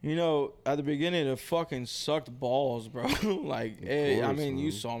 You know, at the beginning, it fucking sucked balls, bro. Like, hey, I mean, you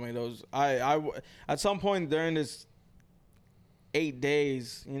saw me. Those, I at some point during this 8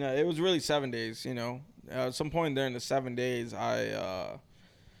 days, you know, it was really 7 days, you know. At some point during the 7 days,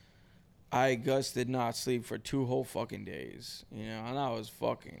 Gus did not sleep for 2 whole fucking days, you know, and I was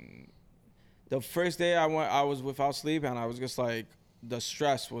fucking. The first day I was without sleep, and I was just like, the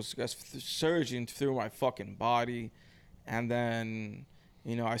stress was just surging through my fucking body. And then,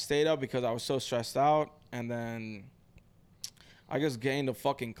 I stayed up because I was so stressed out. And then I just gained a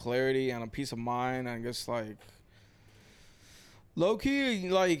fucking clarity and a peace of mind. And just like, low key,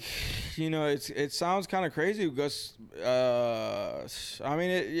 like, it sounds kind of crazy because, I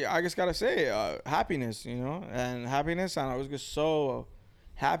just gotta say, happiness, and happiness. And I was just so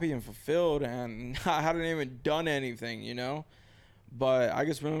happy and fulfilled, and I hadn't even done anything, But I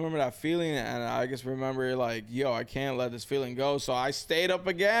just remember that feeling, and I just remember like, yo, I can't let this feeling go. So I stayed up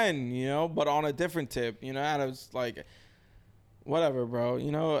again, but on a different tip, and I was like, whatever, bro.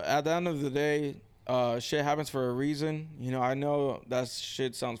 At the end of the day, shit happens for a reason. I know that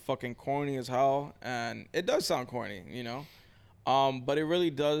shit sounds fucking corny as hell, and it does sound corny, but it really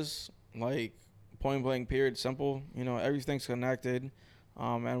does, like, point blank period, simple. Everything's connected.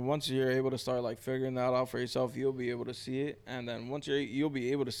 And once you're able to start like figuring that out for yourself, you'll be able to see it. And then once you'll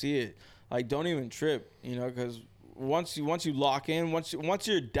be able to see it, like, don't even trip, because once you lock in, once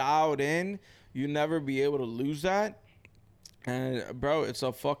you're dialed in, you never be able to lose that. And bro, it's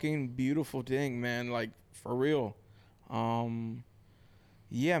a fucking beautiful thing, man. Like, for real.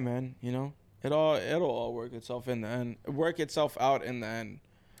 Yeah, man. It'll all work itself in the end. Work itself out in the end.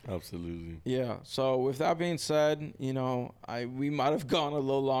 Absolutely. Yeah. So with that being said, we might have gone a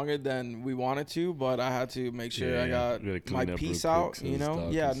little longer than we wanted to, but I had to make sure I got my piece out.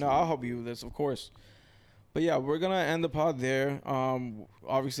 Yeah. No, I'll help you with this, of course. But yeah, we're gonna end the pod there.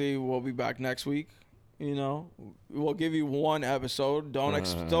 Obviously, we'll be back next week. We'll give you one episode.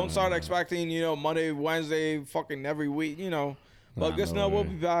 Don't start expecting Monday, Wednesday, fucking every week. But just know we'll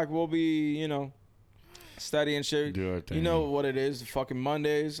be back. We'll be steady and shit. You know what it is, fucking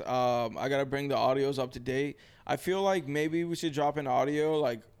Mondays. I gotta bring the audios up to date. I feel like maybe we should drop an audio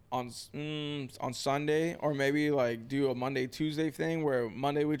like on Sunday, or maybe like do a Monday Tuesday thing where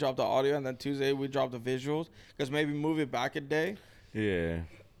Monday we drop the audio and then Tuesday we drop the visuals, because maybe move it back a day. Yeah.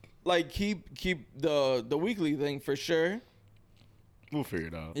 Like keep the weekly thing for sure. We'll figure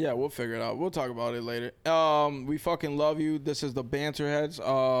it out. Yeah, we'll figure it out. We'll talk about it later. We fucking love you. This is the Banterheads.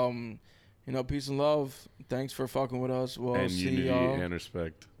 Peace and love. Thanks for fucking with us. We'll see unity y'all. and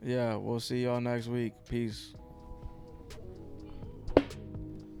respect. Yeah, we'll see y'all next week. Peace.